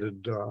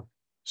related,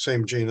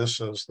 same genus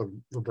as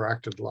the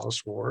bracted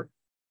lousewort.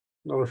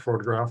 Another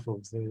photograph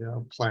of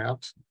the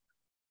plant.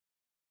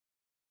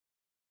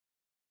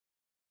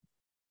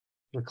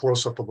 A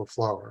close-up of the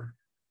flower.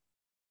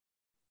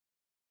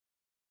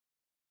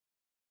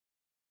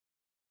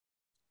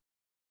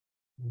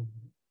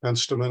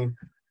 Penstemon,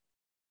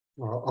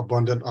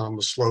 abundant on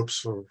the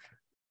slopes of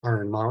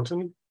Iron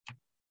Mountain.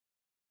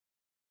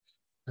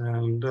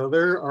 And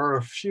there are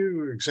a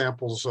few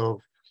examples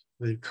of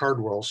the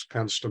Cardwell's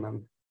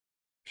penstemon,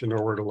 if you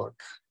know where to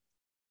look.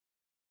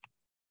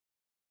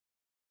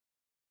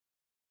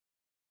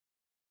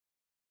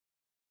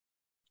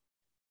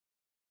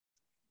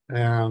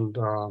 And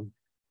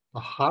a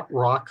hot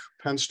rock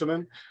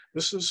penstemon.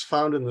 This is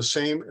found in the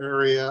same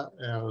area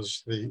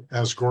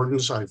as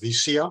Gordon's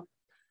Ivicea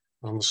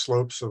on the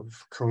slopes of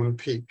Cone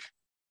Peak.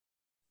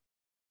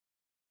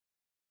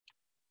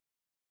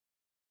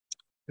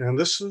 And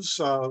this is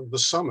the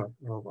summit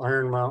of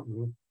Iron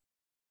Mountain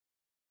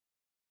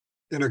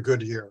in a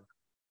good year.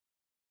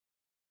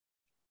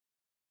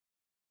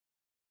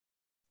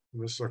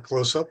 This is a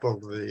close-up of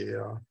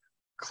the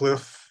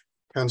cliff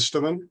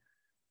penstemon.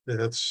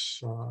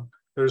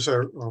 There's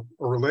a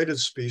related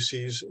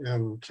species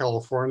in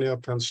California,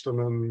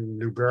 Penstemon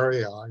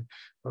newberrii,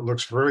 that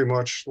looks very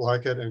much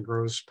like it and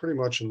grows pretty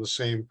much in the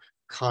same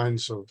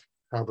kinds of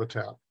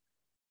habitat.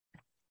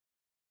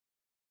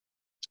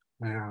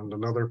 And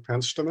another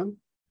penstemon,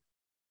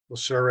 the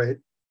serrate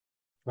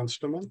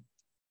penstemon,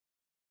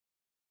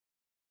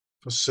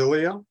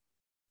 Facilia,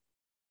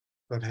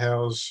 that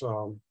has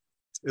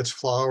its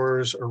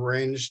flowers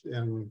arranged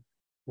in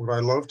what I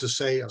love to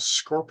say a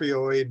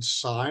scorpioid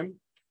cyme.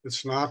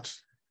 It's not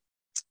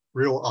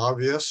real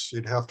obvious.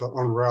 You'd have to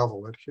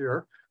unravel it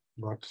here.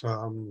 But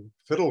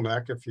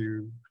fiddleneck, if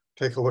you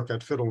take a look at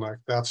fiddleneck,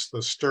 that's the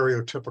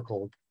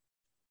stereotypical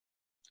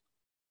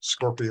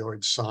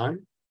scorpioid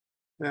cyme.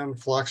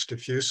 And Phlox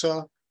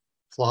diffusa,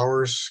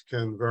 flowers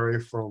can vary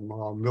from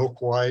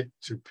milk white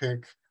to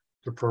pink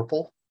to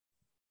purple.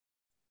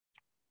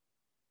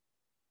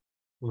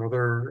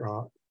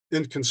 Another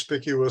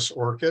inconspicuous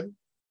orchid.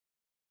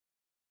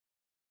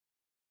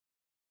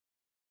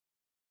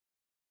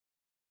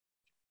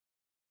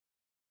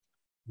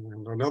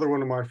 And another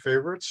one of my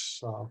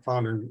favorites,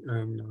 found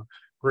in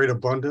great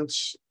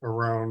abundance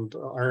around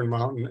Iron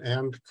Mountain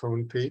and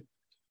Cone Peak,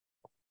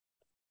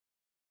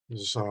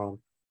 is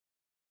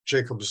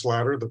Jacob's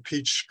ladder, the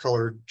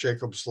peach-colored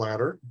Jacob's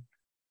ladder.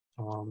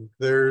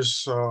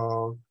 There's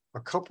a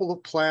couple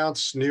of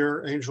plants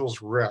near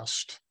Angel's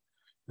Rest,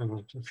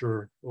 and if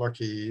you're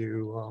lucky,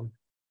 you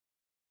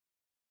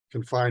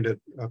can find it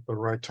at the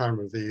right time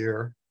of the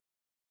year.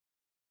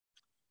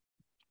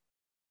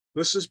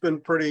 This has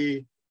been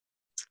pretty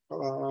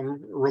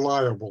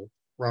reliable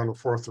around the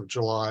 4th of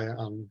July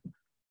on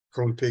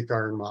Cone Peak,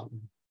 Iron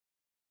Mountain.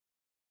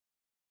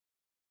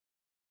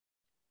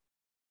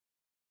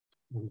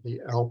 And the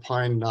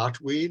alpine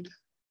knotweed.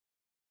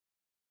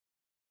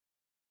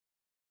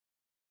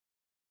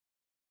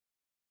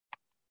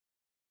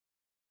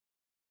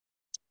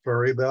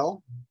 Fairy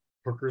bell,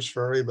 Hooker's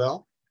fairy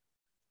bell.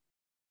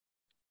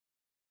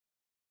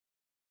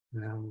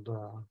 And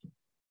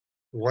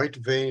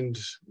white-veined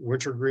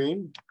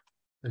wintergreen.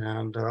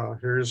 And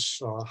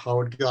here's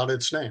how it got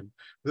its name.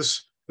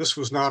 This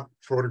was not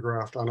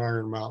photographed on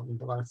Iron Mountain,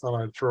 but I thought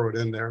I'd throw it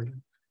in there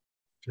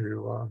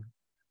to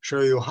show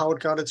you how it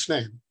got its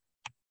name.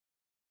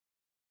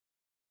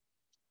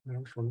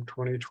 And from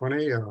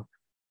 2020,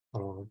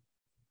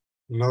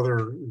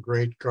 another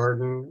great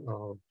garden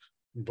of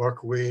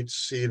buckwheat,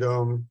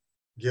 sedum,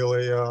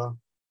 gilia,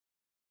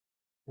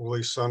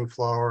 woolly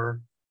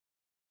sunflower,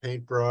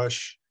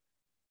 paintbrush,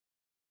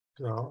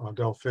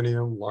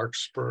 delphinium,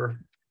 larkspur.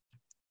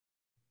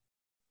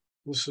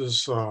 This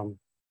is,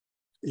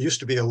 it used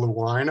to be a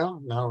Lewina,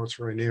 now it's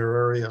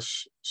Rainieraria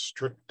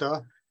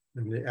stricta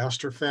in the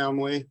aster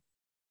family.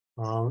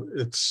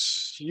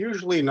 It's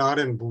usually not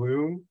in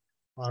bloom.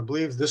 I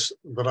believe this,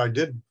 but I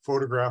did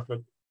photograph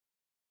it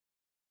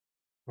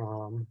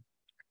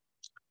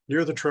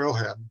near the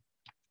trailhead.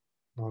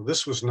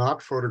 This was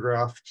not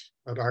photographed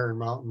at Iron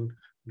Mountain,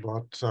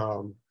 but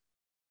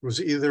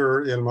was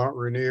either in Mount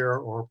Rainier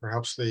or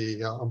perhaps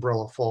the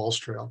Umbrella Falls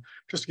Trail,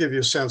 just to give you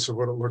a sense of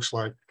what it looks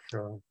like.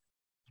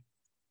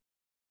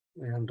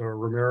 And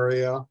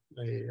Romeria,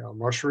 a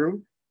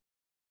mushroom.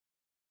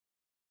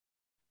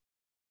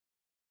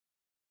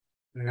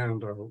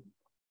 And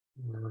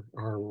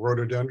our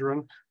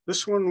rhododendron.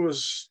 This one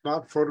was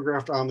not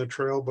photographed on the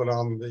trail, but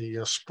on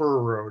the spur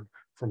road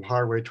from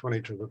Highway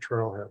 20 to the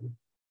trailhead.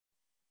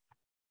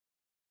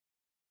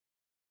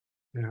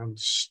 And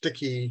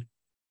sticky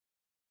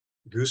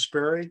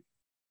gooseberry.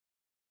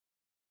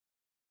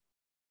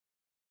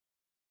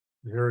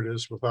 Here it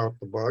is without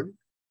the bug.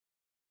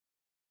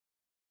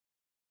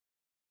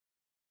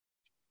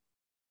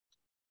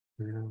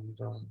 And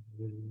the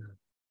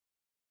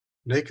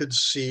naked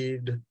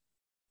seed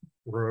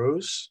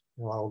rose,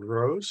 wild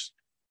rose.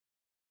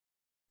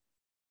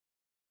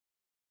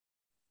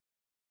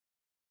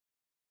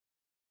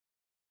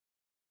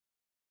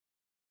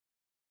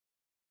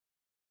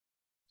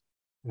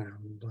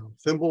 And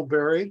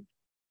thimbleberry.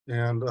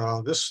 And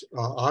this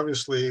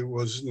obviously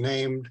was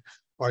named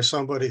by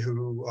somebody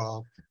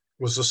who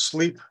was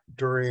asleep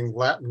during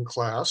Latin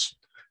class,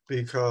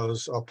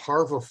 because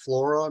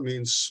parviflora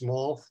means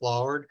small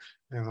flowered,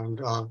 and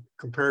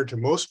compared to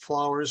most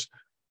flowers,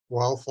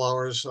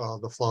 wildflowers,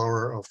 the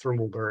flower of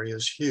thimbleberry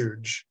is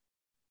huge,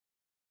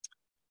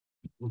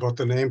 but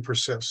the name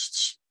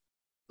persists.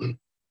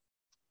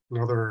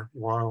 Another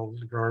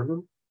wild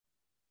garden.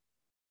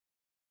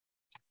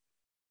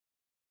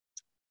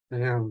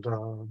 And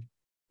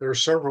there are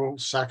several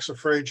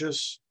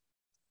saxifrages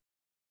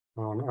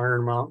on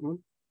Iron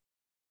Mountain.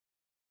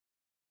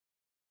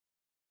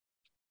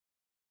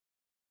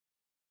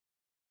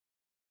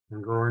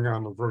 And growing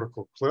on the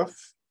vertical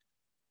cliff.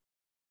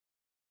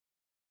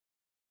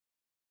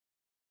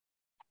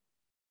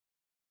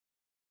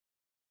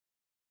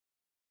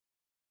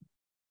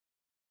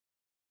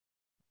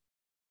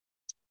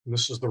 And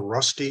this is the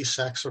rusty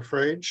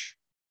saxifrage.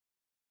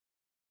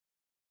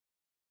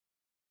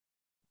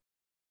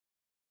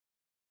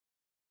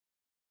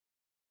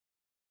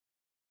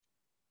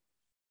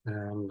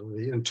 And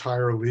the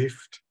entire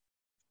leafed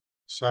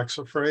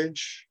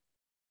saxifrage.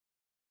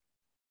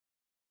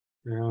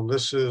 And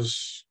this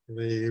is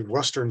the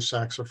western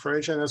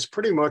saxifrage, and it's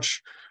pretty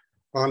much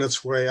on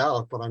its way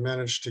out, but I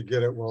managed to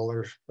get it while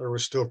there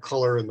was still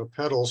color in the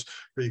petals,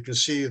 but you can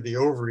see the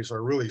ovaries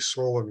are really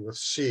swollen with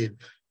seed,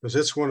 because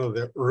it's one of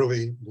the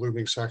early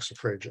blooming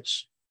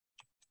saxifrages.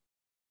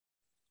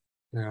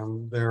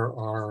 And there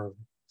are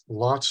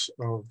lots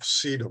of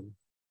sedum.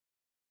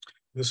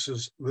 This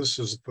is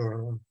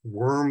the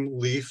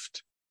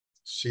worm-leafed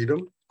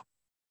sedum.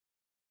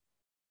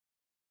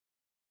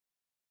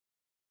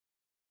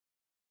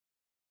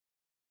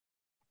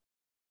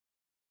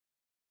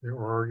 The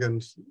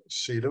Oregon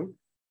sedum.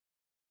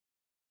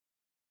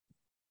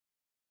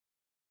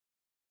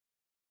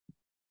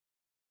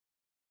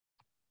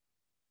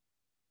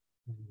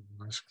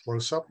 Nice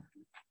close-up.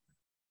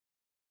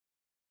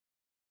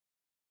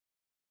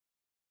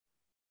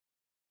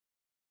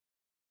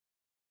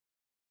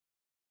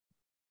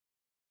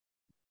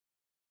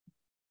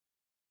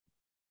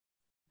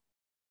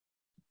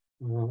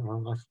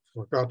 I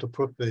forgot to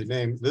put the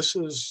name. This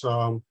is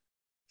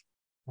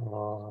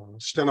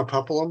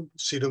stenopepilum,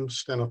 sedum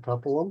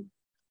stenopepilum,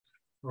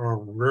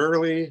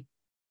 rarely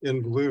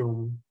in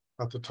bloom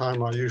at the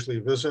time I usually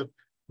visit.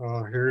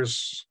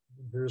 Here's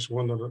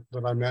one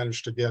that I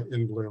managed to get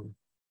in bloom.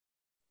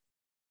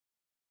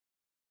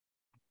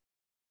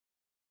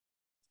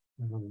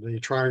 And the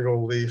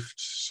triangle-leafed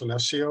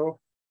senecio.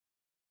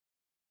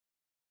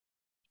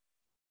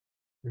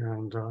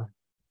 And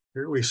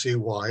here we see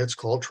why it's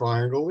called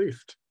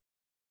triangle-leafed.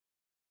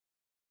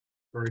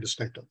 Very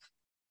distinctive.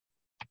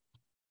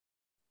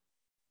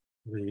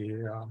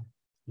 The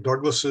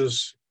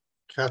Douglas's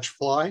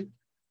catchfly.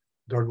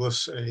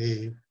 Douglas,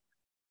 a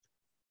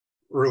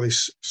early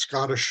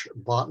Scottish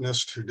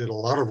botanist who did a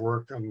lot of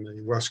work on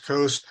the West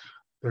Coast.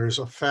 There's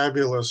a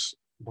fabulous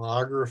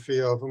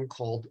biography of him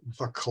called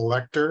The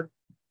Collector.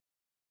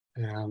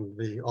 And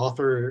the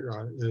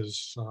author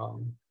is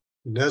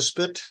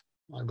Nesbitt,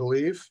 I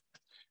believe.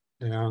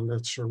 And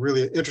it's a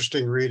really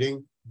interesting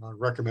reading. I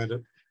recommend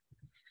it.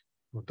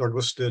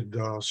 Douglas did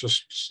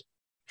just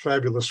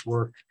fabulous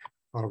work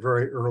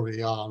very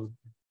early on.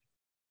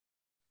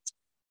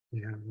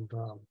 And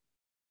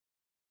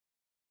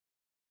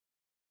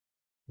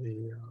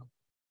the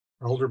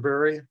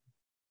elderberry, I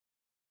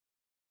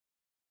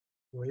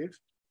believe.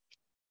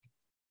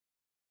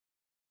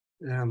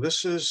 And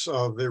this is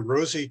the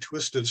rosy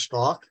twisted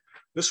stalk.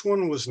 This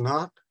one was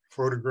not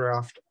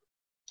photographed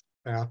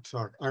at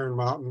Iron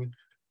Mountain,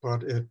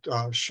 but it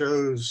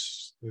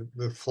shows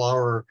the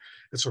flower.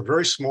 It's a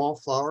very small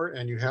flower,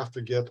 and you have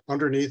to get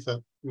underneath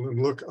it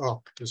and look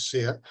up to see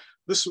it.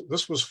 This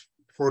was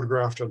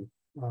photographed at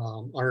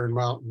Iron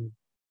Mountain.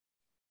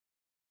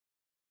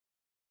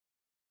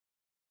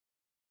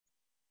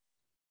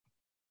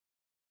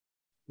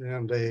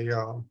 And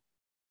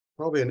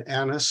probably an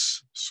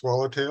anise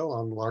swallowtail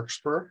on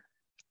larkspur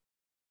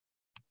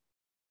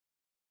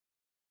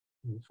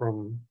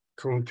from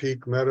Cone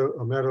Peak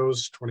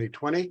Meadows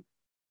 2020.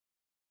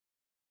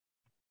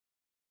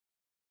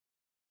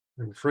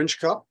 And fringe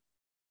cup,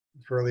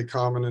 fairly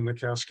common in the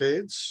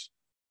Cascades.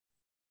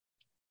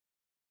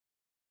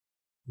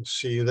 You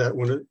see that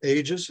when it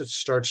ages, it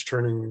starts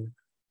turning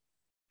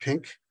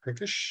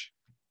pinkish.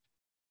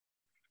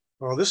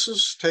 This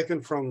is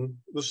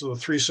the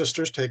Three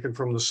Sisters taken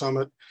from the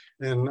summit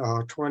in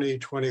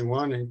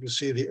 2021. And you can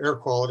see the air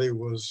quality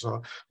was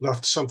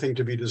left something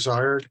to be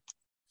desired.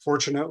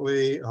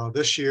 Fortunately,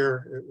 this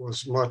year it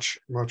was much,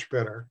 much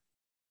better.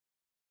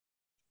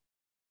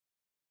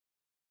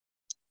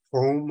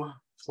 foam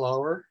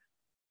flower,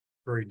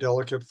 very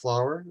delicate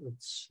flower.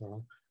 It's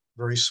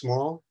very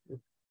small. It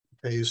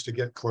pays to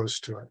get close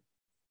to it.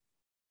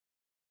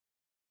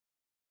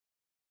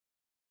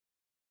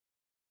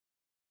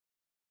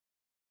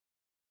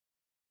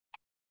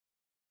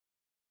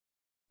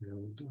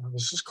 And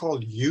this is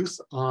called youth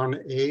on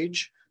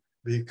age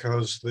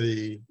because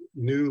the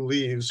new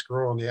leaves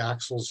grow on the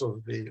axils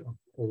of the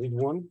old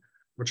one,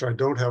 which I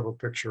don't have a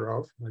picture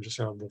of. I just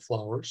have the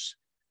flowers.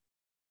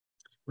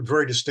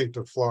 Very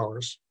distinctive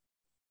flowers.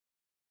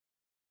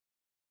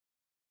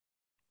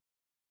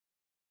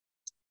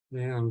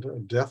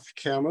 And Death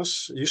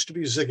Camus used to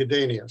be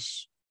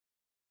Zygodanius.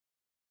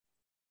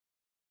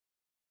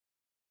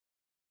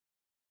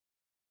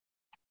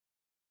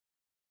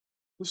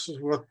 This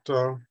is what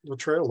the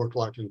trail looked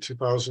like in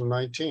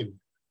 2019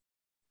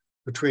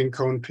 between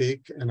Cone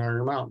Peak and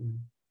Iron Mountain.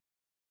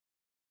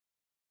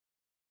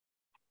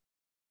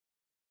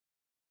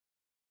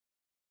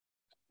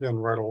 Then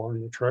right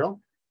along the trail.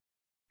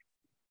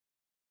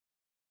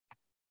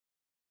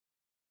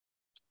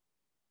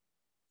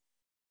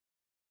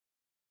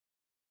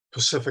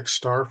 Pacific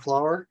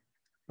starflower.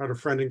 I had a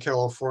friend in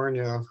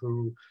California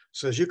who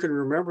says you can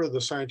remember the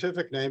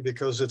scientific name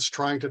because it's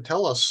trying to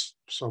tell us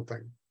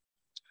something.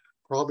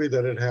 Probably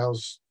that it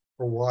has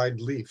a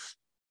wide leaf.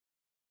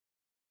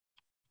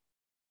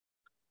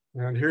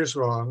 And here's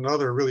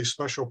another really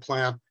special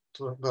plant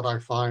that I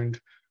find.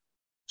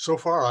 So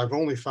far, I've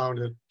only found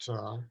it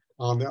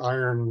on the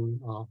Iron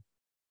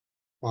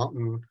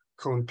Mountain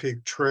Cone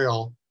Peak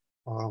Trail.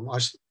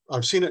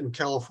 I've seen it in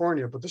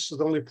California, but this is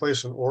the only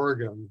place in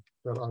Oregon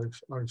that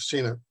I've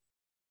seen it.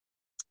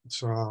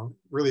 It's a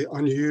really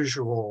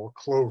unusual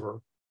clover.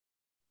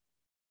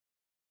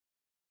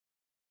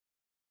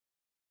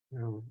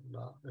 And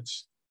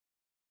it's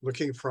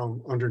looking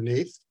from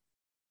underneath.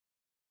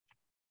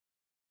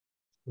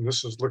 And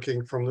this is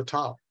looking from the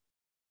top.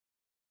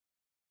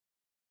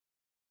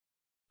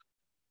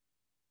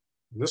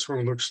 And this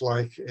one looks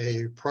like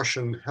a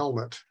Prussian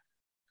helmet.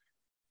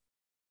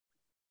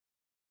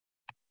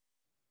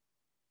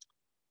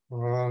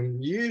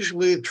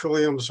 Usually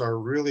trilliums are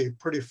really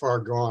pretty far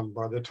gone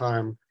by the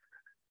time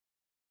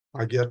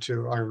I get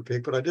to Iron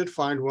Peak, but I did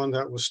find one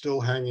that was still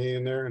hanging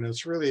in there, and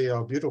it's really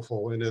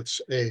beautiful in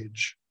its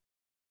age.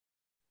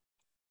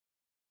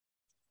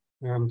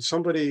 And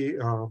somebody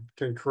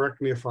can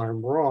correct me if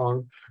I'm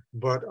wrong,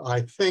 but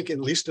I think at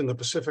least in the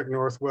Pacific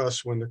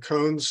Northwest, when the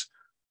cones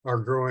are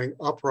growing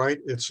upright,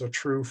 it's a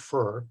true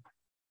fir.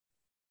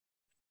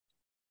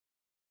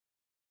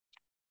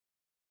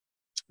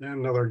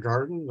 And another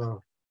garden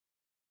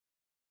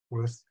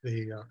with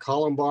the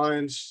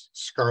columbines,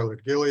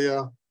 scarlet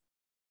gilia,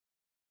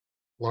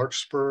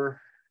 larkspur,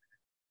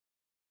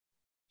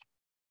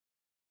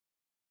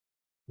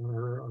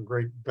 a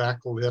great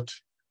backlit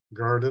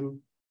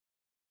garden.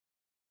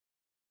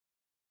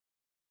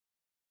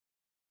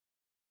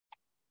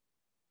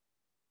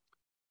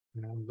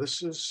 And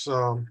this is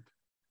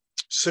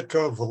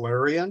Sitka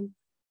valerian.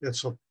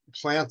 It's a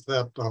plant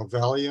that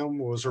Valium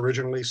was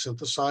originally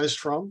synthesized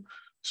from.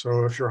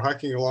 So if you're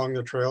hiking along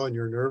the trail and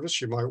you're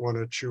nervous, you might want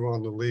to chew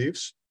on the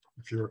leaves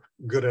if you're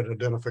good at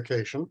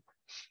identification.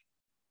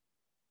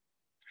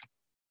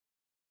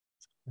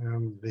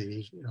 And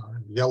the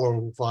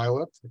yellow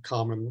violet, the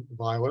common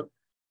violet.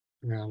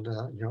 And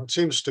it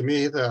seems to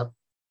me that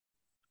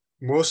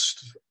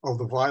most of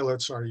the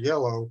violets are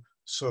yellow,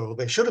 so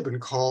they should have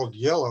been called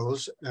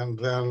yellows, and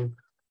then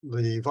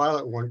the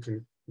violet one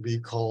can be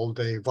called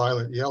a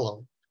violet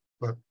yellow,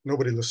 but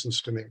nobody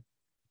listens to me.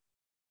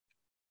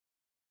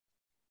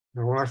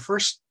 Now, when I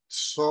first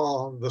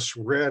saw this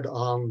red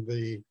on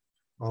the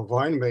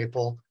vine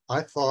maple,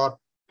 I thought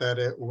that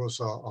it was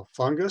a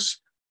fungus,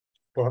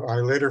 but I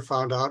later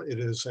found out it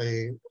is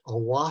a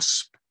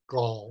wasp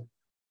gall,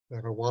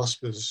 that a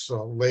wasp has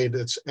laid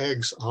its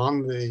eggs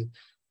on the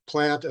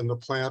plant, and the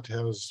plant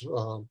has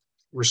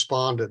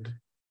responded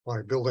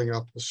by building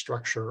up the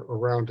structure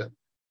around it.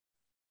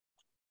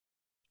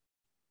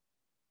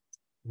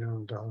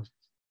 And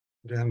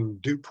then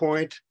Dew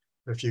Point,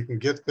 if you can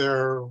get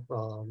there,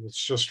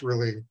 it's just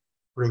really,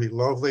 really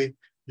lovely.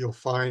 You'll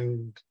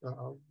find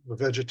the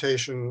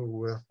vegetation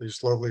with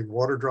these lovely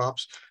water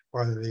drops.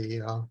 By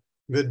the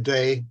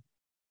midday,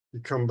 you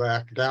come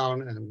back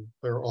down and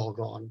they're all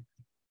gone.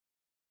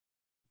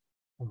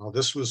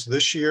 This was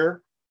this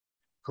year,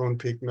 Cone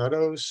Peak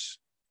Meadows.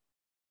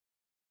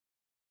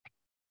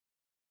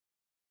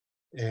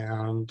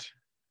 And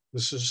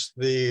this is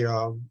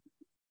the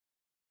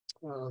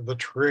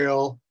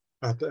trail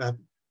at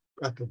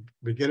the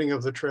beginning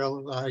of the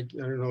trail. I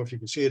don't know if you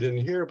can see it in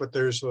here, but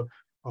there's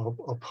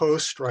a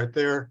post right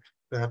there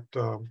that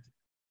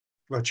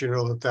lets you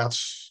know that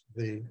that's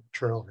the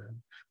trailhead.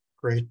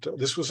 Great.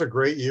 This was a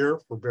great year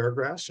for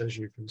beargrass, as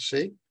you can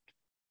see.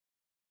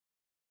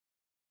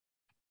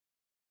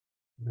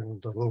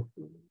 And a little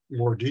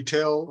more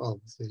detail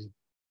of the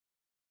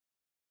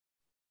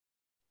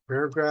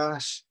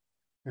beargrass.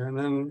 And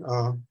then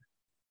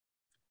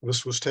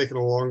this was taken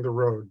along the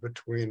road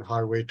between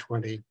Highway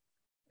 20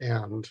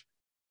 and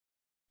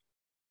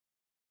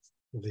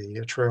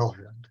the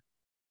trailhead.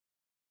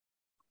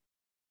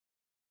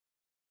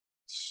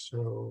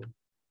 So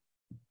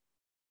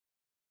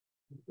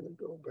I'm going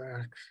to go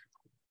back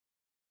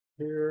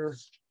here.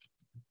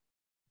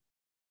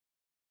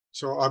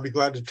 So I'll be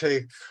glad to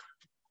take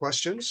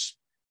questions.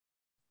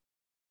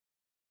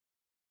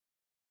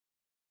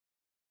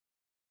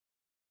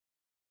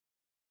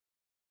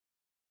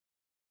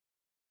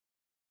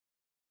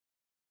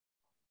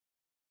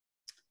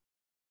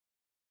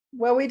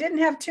 Well, we didn't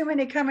have too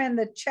many come in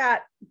the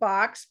chat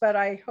box, but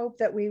I hope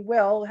that we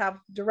will have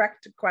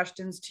direct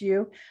questions to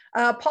you.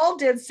 Paul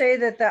did say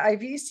that the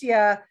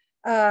Ivesia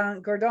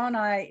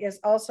gordoni is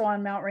also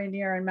on Mount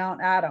Rainier and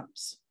Mount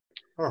Adams.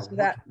 Oh, so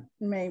that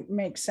may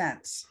make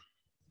sense.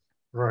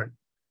 right,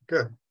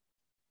 good.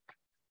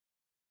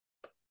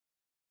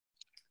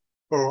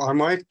 Oh, I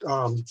might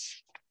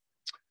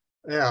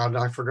add,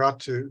 I forgot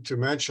to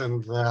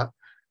mention that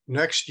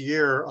next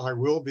year I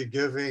will be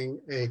giving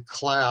a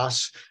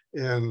class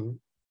in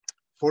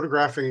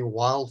photographing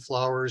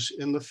wildflowers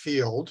in the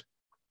field.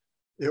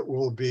 It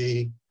will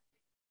be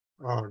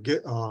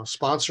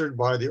sponsored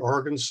by the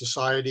Oregon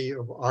Society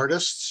of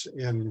Artists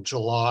in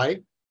July.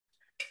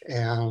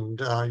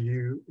 And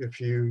if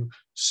you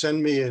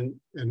send me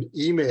an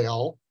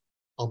email,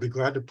 I'll be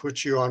glad to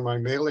put you on my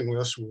mailing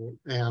list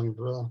and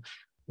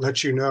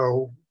let you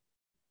know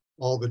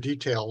all the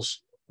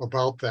details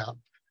about that.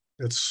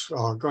 It's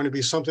going to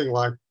be something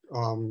like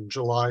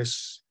July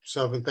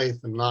 7th,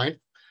 8th, and 9th.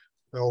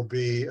 There'll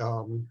be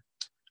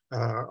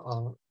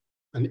an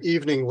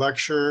evening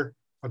lecture,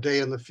 a day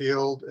in the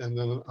field, and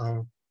then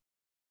a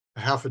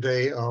half a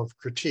day of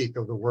critique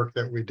of the work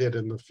that we did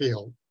in the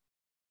field.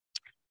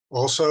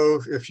 Also,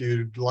 if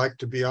you'd like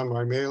to be on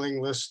my mailing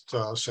list,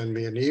 send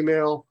me an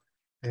email,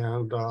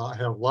 and I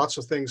have lots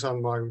of things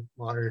on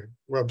my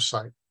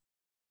website.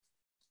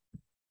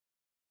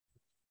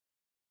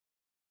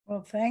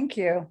 Well, thank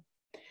you.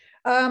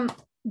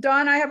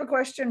 Don, I have a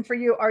question for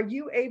you. Are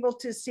you able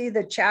to see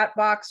the chat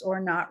box or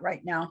not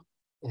right now?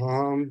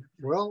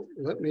 Well,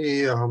 let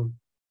me, I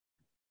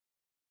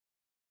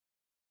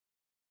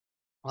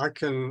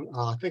can,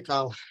 I think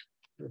I'll,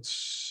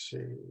 let's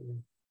see.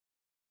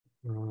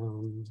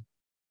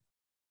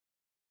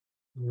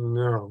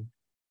 No.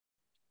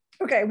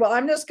 Okay, well,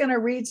 I'm just going to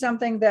read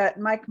something that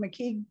Mike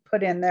McKee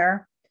put in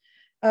there.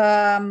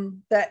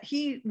 That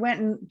he went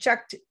and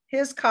checked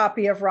his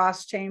copy of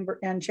Ross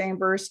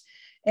Chambers,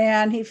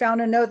 and he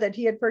found a note that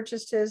he had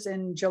purchased his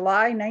in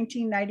July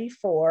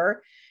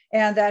 1994,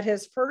 and that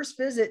his first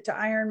visit to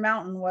Iron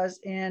Mountain was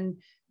in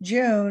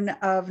June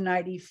of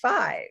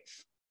 95.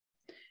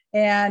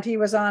 And he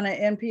was on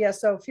an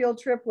NPSO field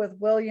trip with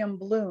William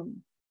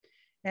Bloom,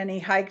 and he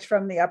hiked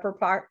from the upper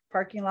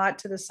parking lot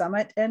to the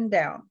summit and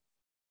down.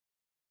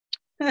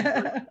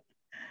 So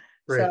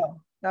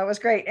that was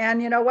great.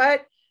 And you know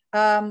what?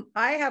 I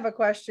have a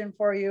question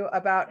for you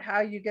about how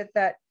you get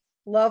that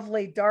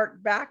lovely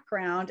dark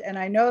background. And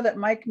I know that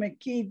Mike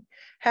McKee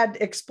had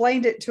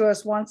explained it to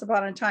us once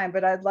upon a time,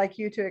 but I'd like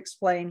you to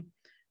explain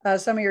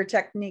some of your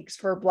techniques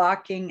for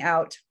blocking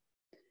out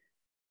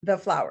the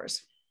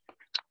flowers.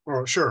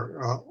 Oh,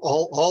 sure.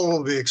 All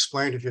will be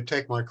explained if you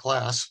take my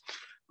class.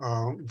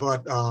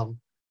 But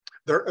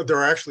there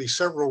are actually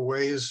several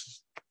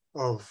ways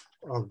of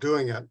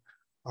doing it.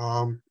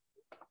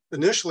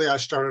 Initially, I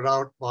started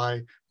out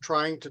by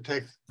trying to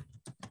take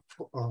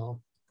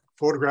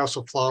photographs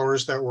of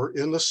flowers that were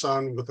in the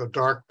sun with a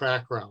dark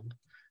background.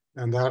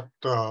 And that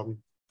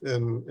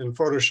in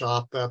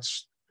Photoshop,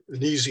 that's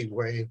an easy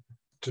way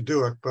to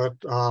do it. But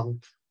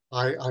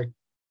I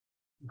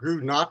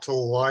grew not to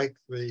like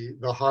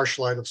the harsh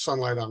light of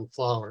sunlight on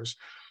flowers.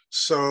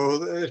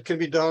 So it can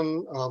be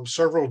done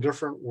several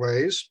different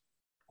ways.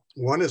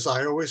 One is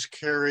I always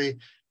carry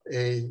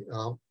a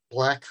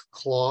black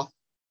cloth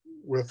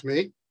with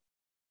me,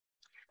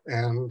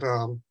 and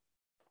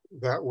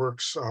that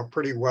works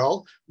pretty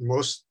well in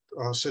most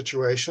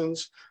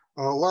situations.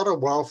 A lot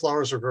of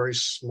wildflowers are very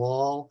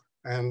small,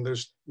 and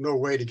there's no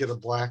way to get a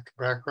black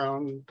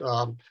background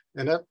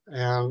in it.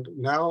 And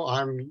now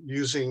I'm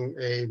using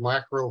a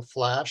micro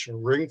flash, a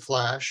ring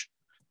flash,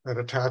 that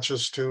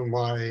attaches to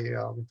my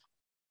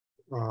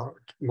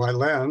my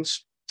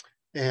lens.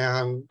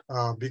 And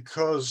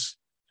because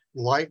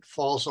light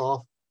falls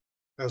off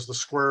as the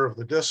square of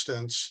the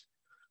distance,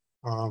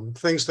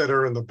 things that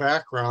are in the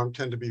background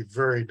tend to be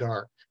very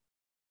dark.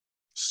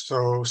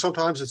 So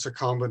sometimes it's a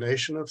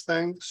combination of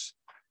things,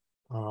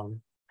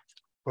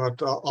 but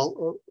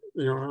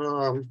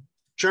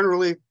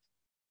generally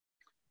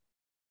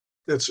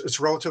it's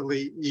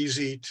relatively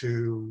easy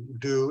to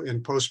do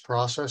in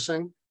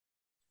post-processing.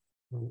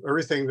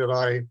 Everything that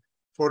I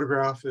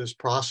photograph is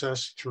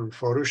processed through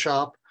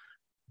Photoshop,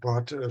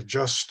 but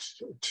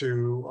just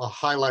to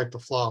highlight the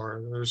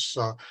flower. There's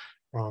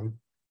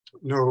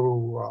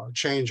no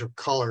change of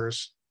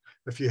colors.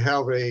 If you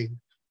have a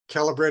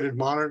calibrated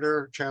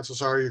monitor,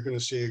 chances are you're going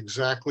to see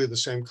exactly the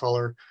same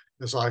color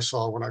as I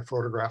saw when I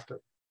photographed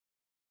it.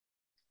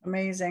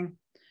 Amazing.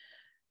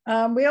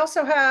 We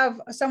also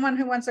have someone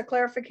who wants a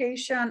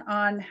clarification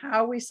on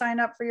how we sign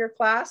up for your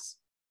class.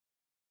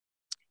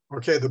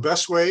 Okay, the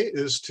best way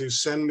is to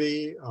send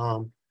me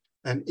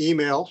an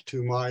email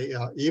to my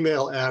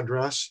email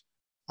address.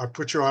 I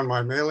put you on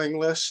my mailing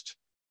list,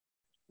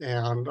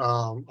 and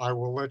I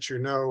will let you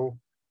know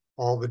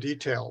all the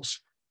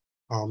details.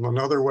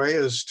 Another way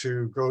is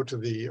to go to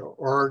the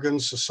Oregon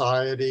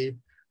Society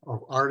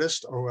of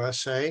Artists,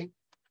 OSA,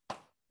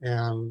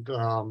 and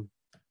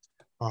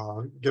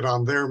get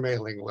on their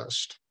mailing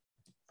list.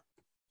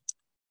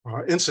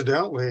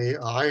 Incidentally,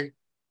 I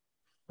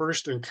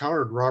first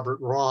encountered Robert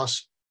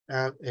Ross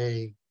at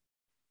a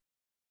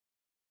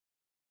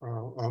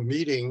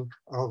meeting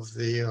of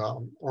the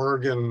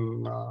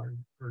Oregon,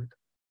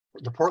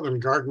 the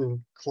Portland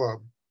Garden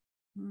Club,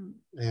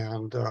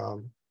 and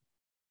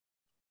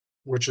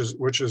which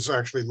is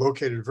actually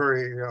located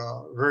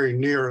very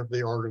near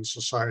the Oregon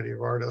Society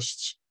of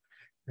Artists.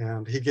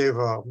 And he gave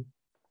a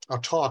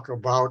talk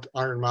about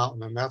Iron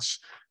Mountain, and that's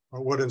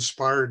what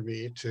inspired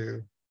me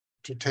to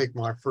take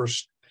my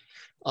first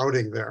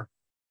outing there.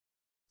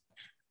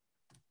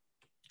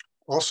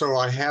 Also,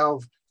 I have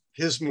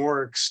his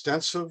more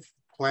extensive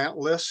plant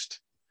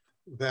list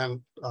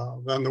than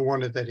the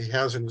one that he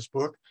has in his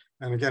book.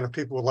 And again, if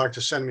people would like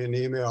to send me an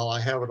email, I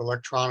have it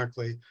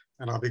electronically,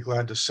 and I'll be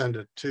glad to send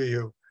it to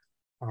you.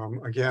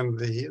 Again,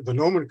 the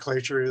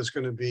nomenclature is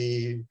going to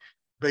be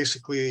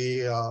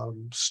basically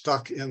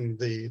stuck in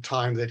the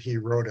time that he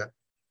wrote it.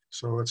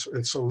 So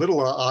it's a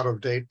little out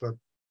of date, but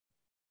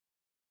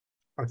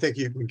I think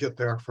you can get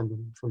there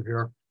from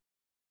here.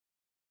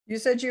 You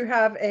said you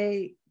have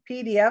a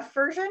PDF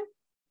version?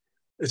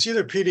 It's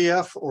either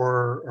PDF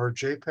or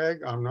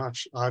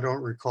JPEG. I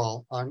don't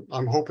recall.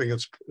 I'm hoping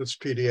it's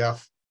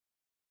PDF.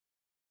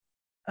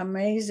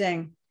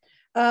 Amazing.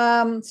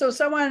 So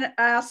someone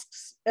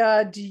asks,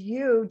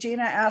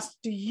 Gina asks,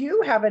 do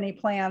you have any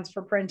plans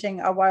for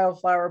printing a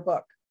wildflower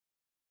book?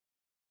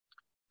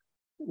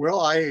 Well,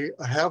 I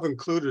have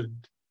included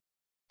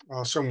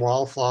some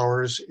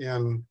wildflowers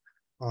in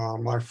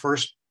my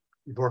first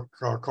book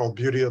called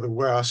Beauty of the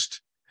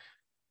West.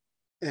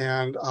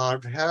 And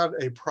I've had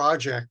a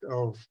project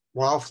of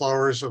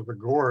Wildflowers of the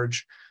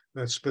Gorge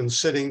that's been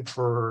sitting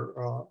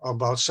for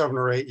about 7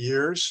 or 8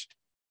 years.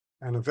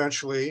 And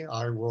eventually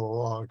I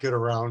will get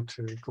around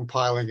to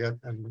compiling it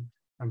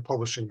and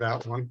publishing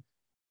that one.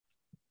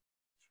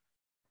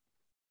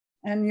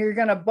 And you're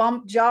going to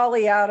bump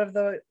Jolly out of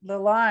the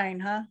line,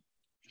 huh?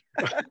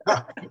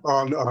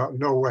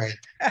 No way.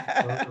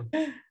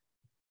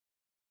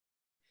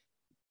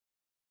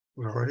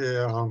 No,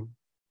 yeah,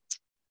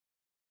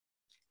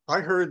 I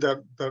heard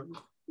that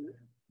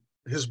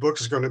his book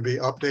is going to be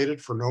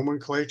updated for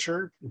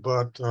nomenclature,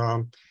 but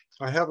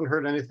I haven't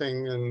heard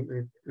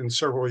anything in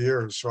several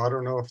years. So I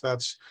don't know if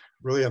that's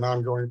really an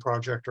ongoing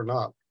project or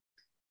not.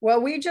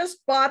 Well, we just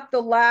bought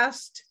the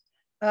last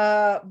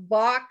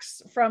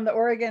box from the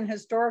Oregon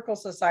Historical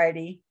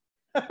Society.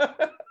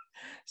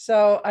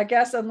 So I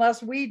guess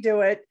unless we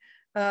do it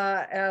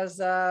as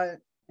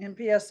NPSO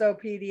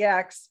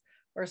PDX,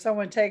 or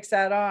someone takes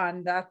that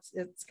on,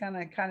 it's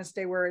gonna kind of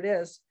stay where it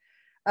is.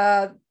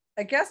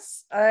 I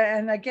guess,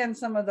 and again,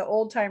 some of the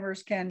old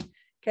timers can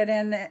get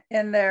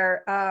in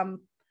there.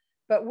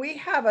 But we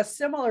have a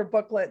similar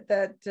booklet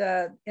that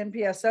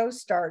NPSO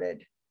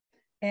started,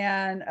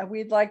 and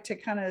we'd like to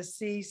kind of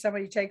see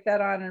somebody take that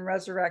on and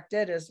resurrect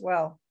it as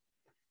well.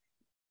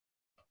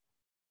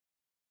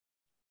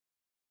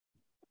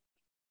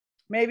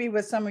 Maybe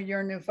with some of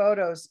your new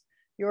photos,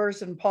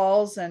 yours and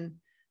Paul's and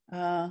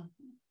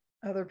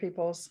other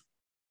people's.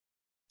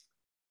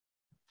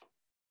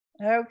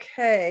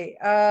 Okay.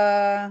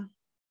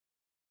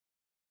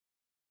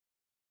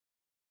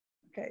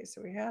 Okay,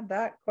 so we had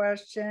that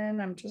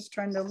question. I'm just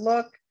trying to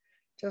look.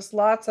 Just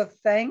lots of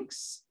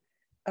thanks.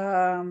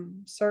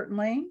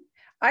 Certainly.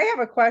 I have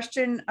a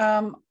question.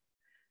 I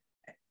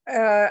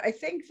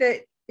think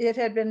that it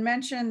had been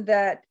mentioned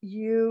that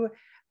you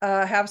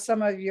have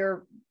some of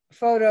your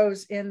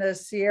photos in the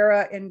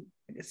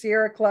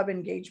Sierra Club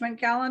engagement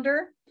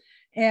calendar.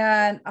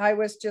 And I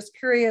was just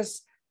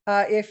curious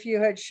if you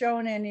had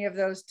shown any of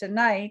those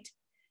tonight.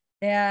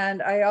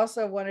 And I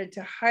also wanted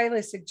to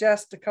highly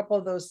suggest a couple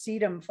of those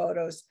sedum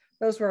photos.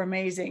 Those were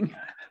amazing.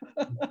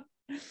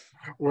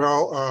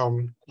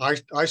 Well,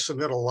 I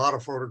submit a lot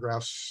of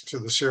photographs to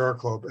the Sierra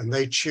Club, and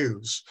they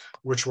choose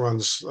which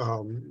ones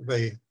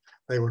they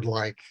would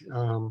like.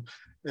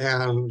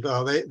 And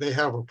they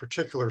have a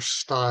particular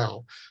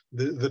style.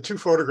 The two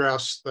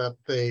photographs that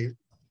they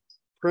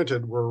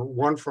printed were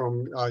one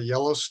from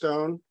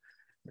Yellowstone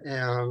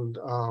and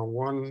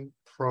one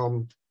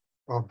from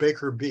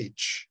Baker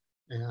Beach.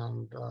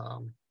 And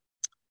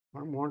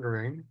I'm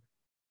wondering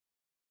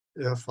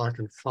if I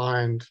can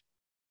find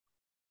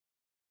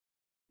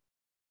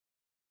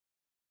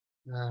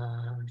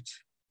that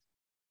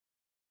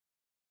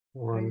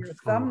one. Your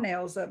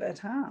thumbnails of it,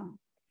 huh?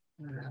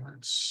 Yeah,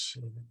 let's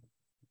see.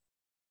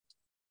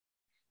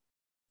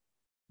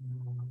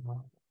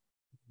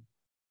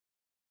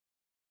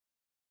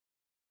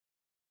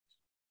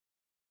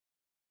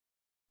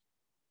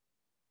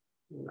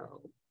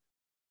 No.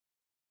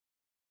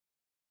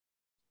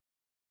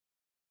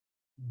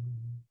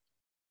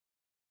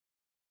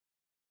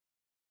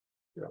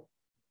 Yeah.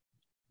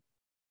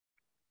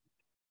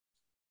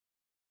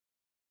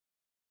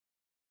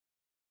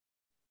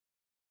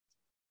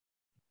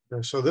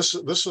 Okay, so this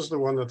is the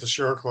one that the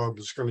Sierra Club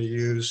is going to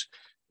use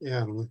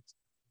in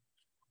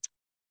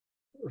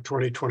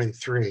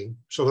 2023.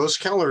 So those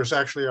calendars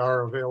actually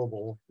are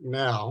available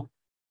now.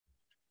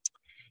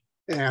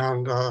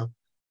 And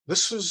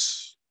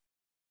these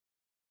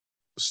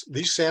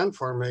sand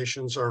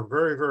formations are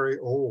very, very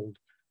old,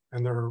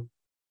 and they're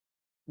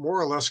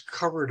more or less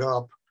covered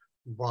up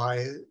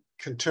by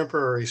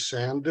contemporary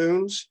sand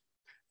dunes.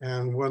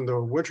 And when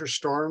the winter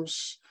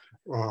storms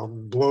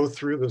blow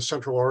through the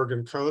Central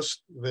Oregon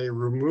coast, they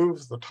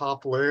remove the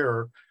top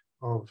layer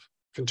of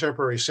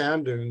contemporary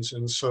sand dunes.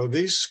 And so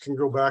these can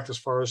go back as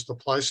far as the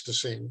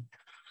Pleistocene.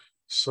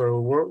 So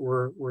what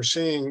we're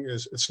seeing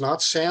is it's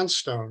not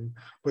sandstone,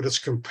 but it's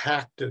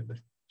compacted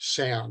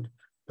sand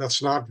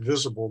that's not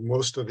visible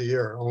most of the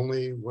year,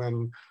 only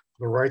when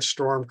the right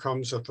storm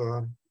comes at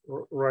the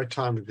right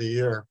time of the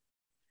year.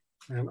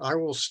 And I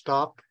will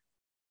stop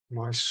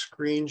my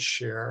screen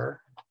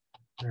share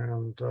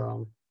and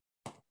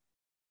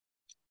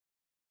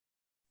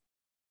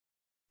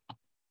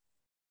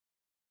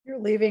You're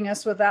leaving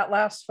us with that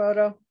last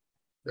photo.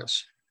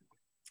 yes.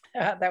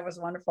 That was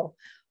wonderful.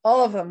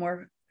 All of them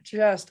were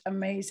just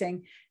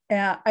amazing.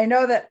 And I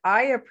know that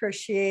I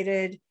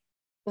appreciated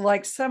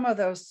like some of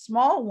those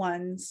small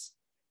ones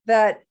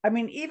that, I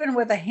mean, even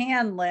with a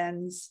hand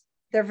lens,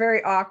 they're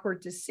very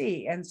awkward to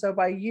see. And so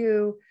by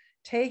you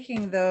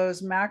taking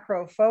those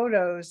macro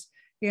photos,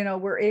 you know,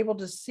 we're able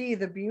to see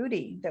the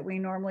beauty that we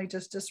normally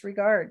just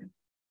disregard.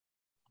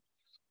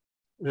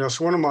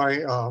 Yes, one of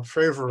my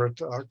favorite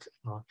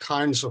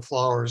kinds of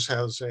flowers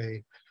has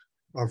a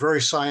very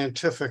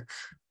scientific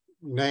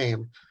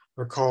name.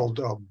 They're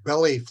called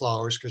belly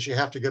flowers because you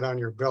have to get on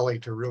your belly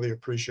to really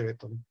appreciate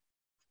them.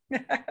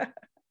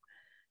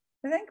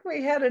 I think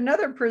we had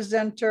another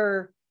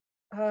presenter,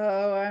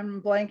 I'm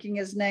blanking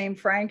his name,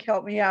 Frank,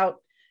 help me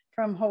out,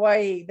 from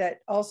Hawaii, that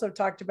also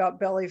talked about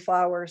belly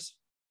flowers.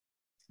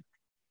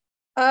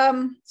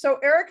 So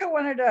Erica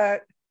wanted a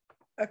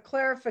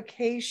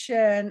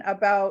clarification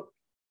about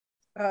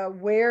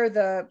where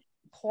the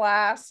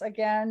class,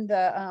 again,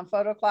 the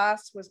photo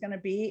class was going to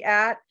be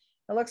at.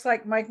 It looks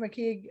like Mike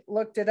McKeague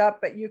looked it up,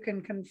 but you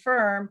can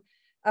confirm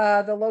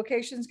the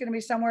location is going to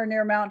be somewhere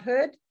near Mount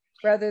Hood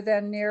rather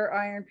than near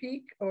Iron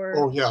Peak, or?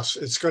 Oh, yes,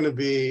 it's going to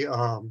be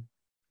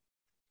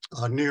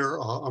near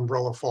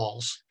Umbrella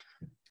Falls.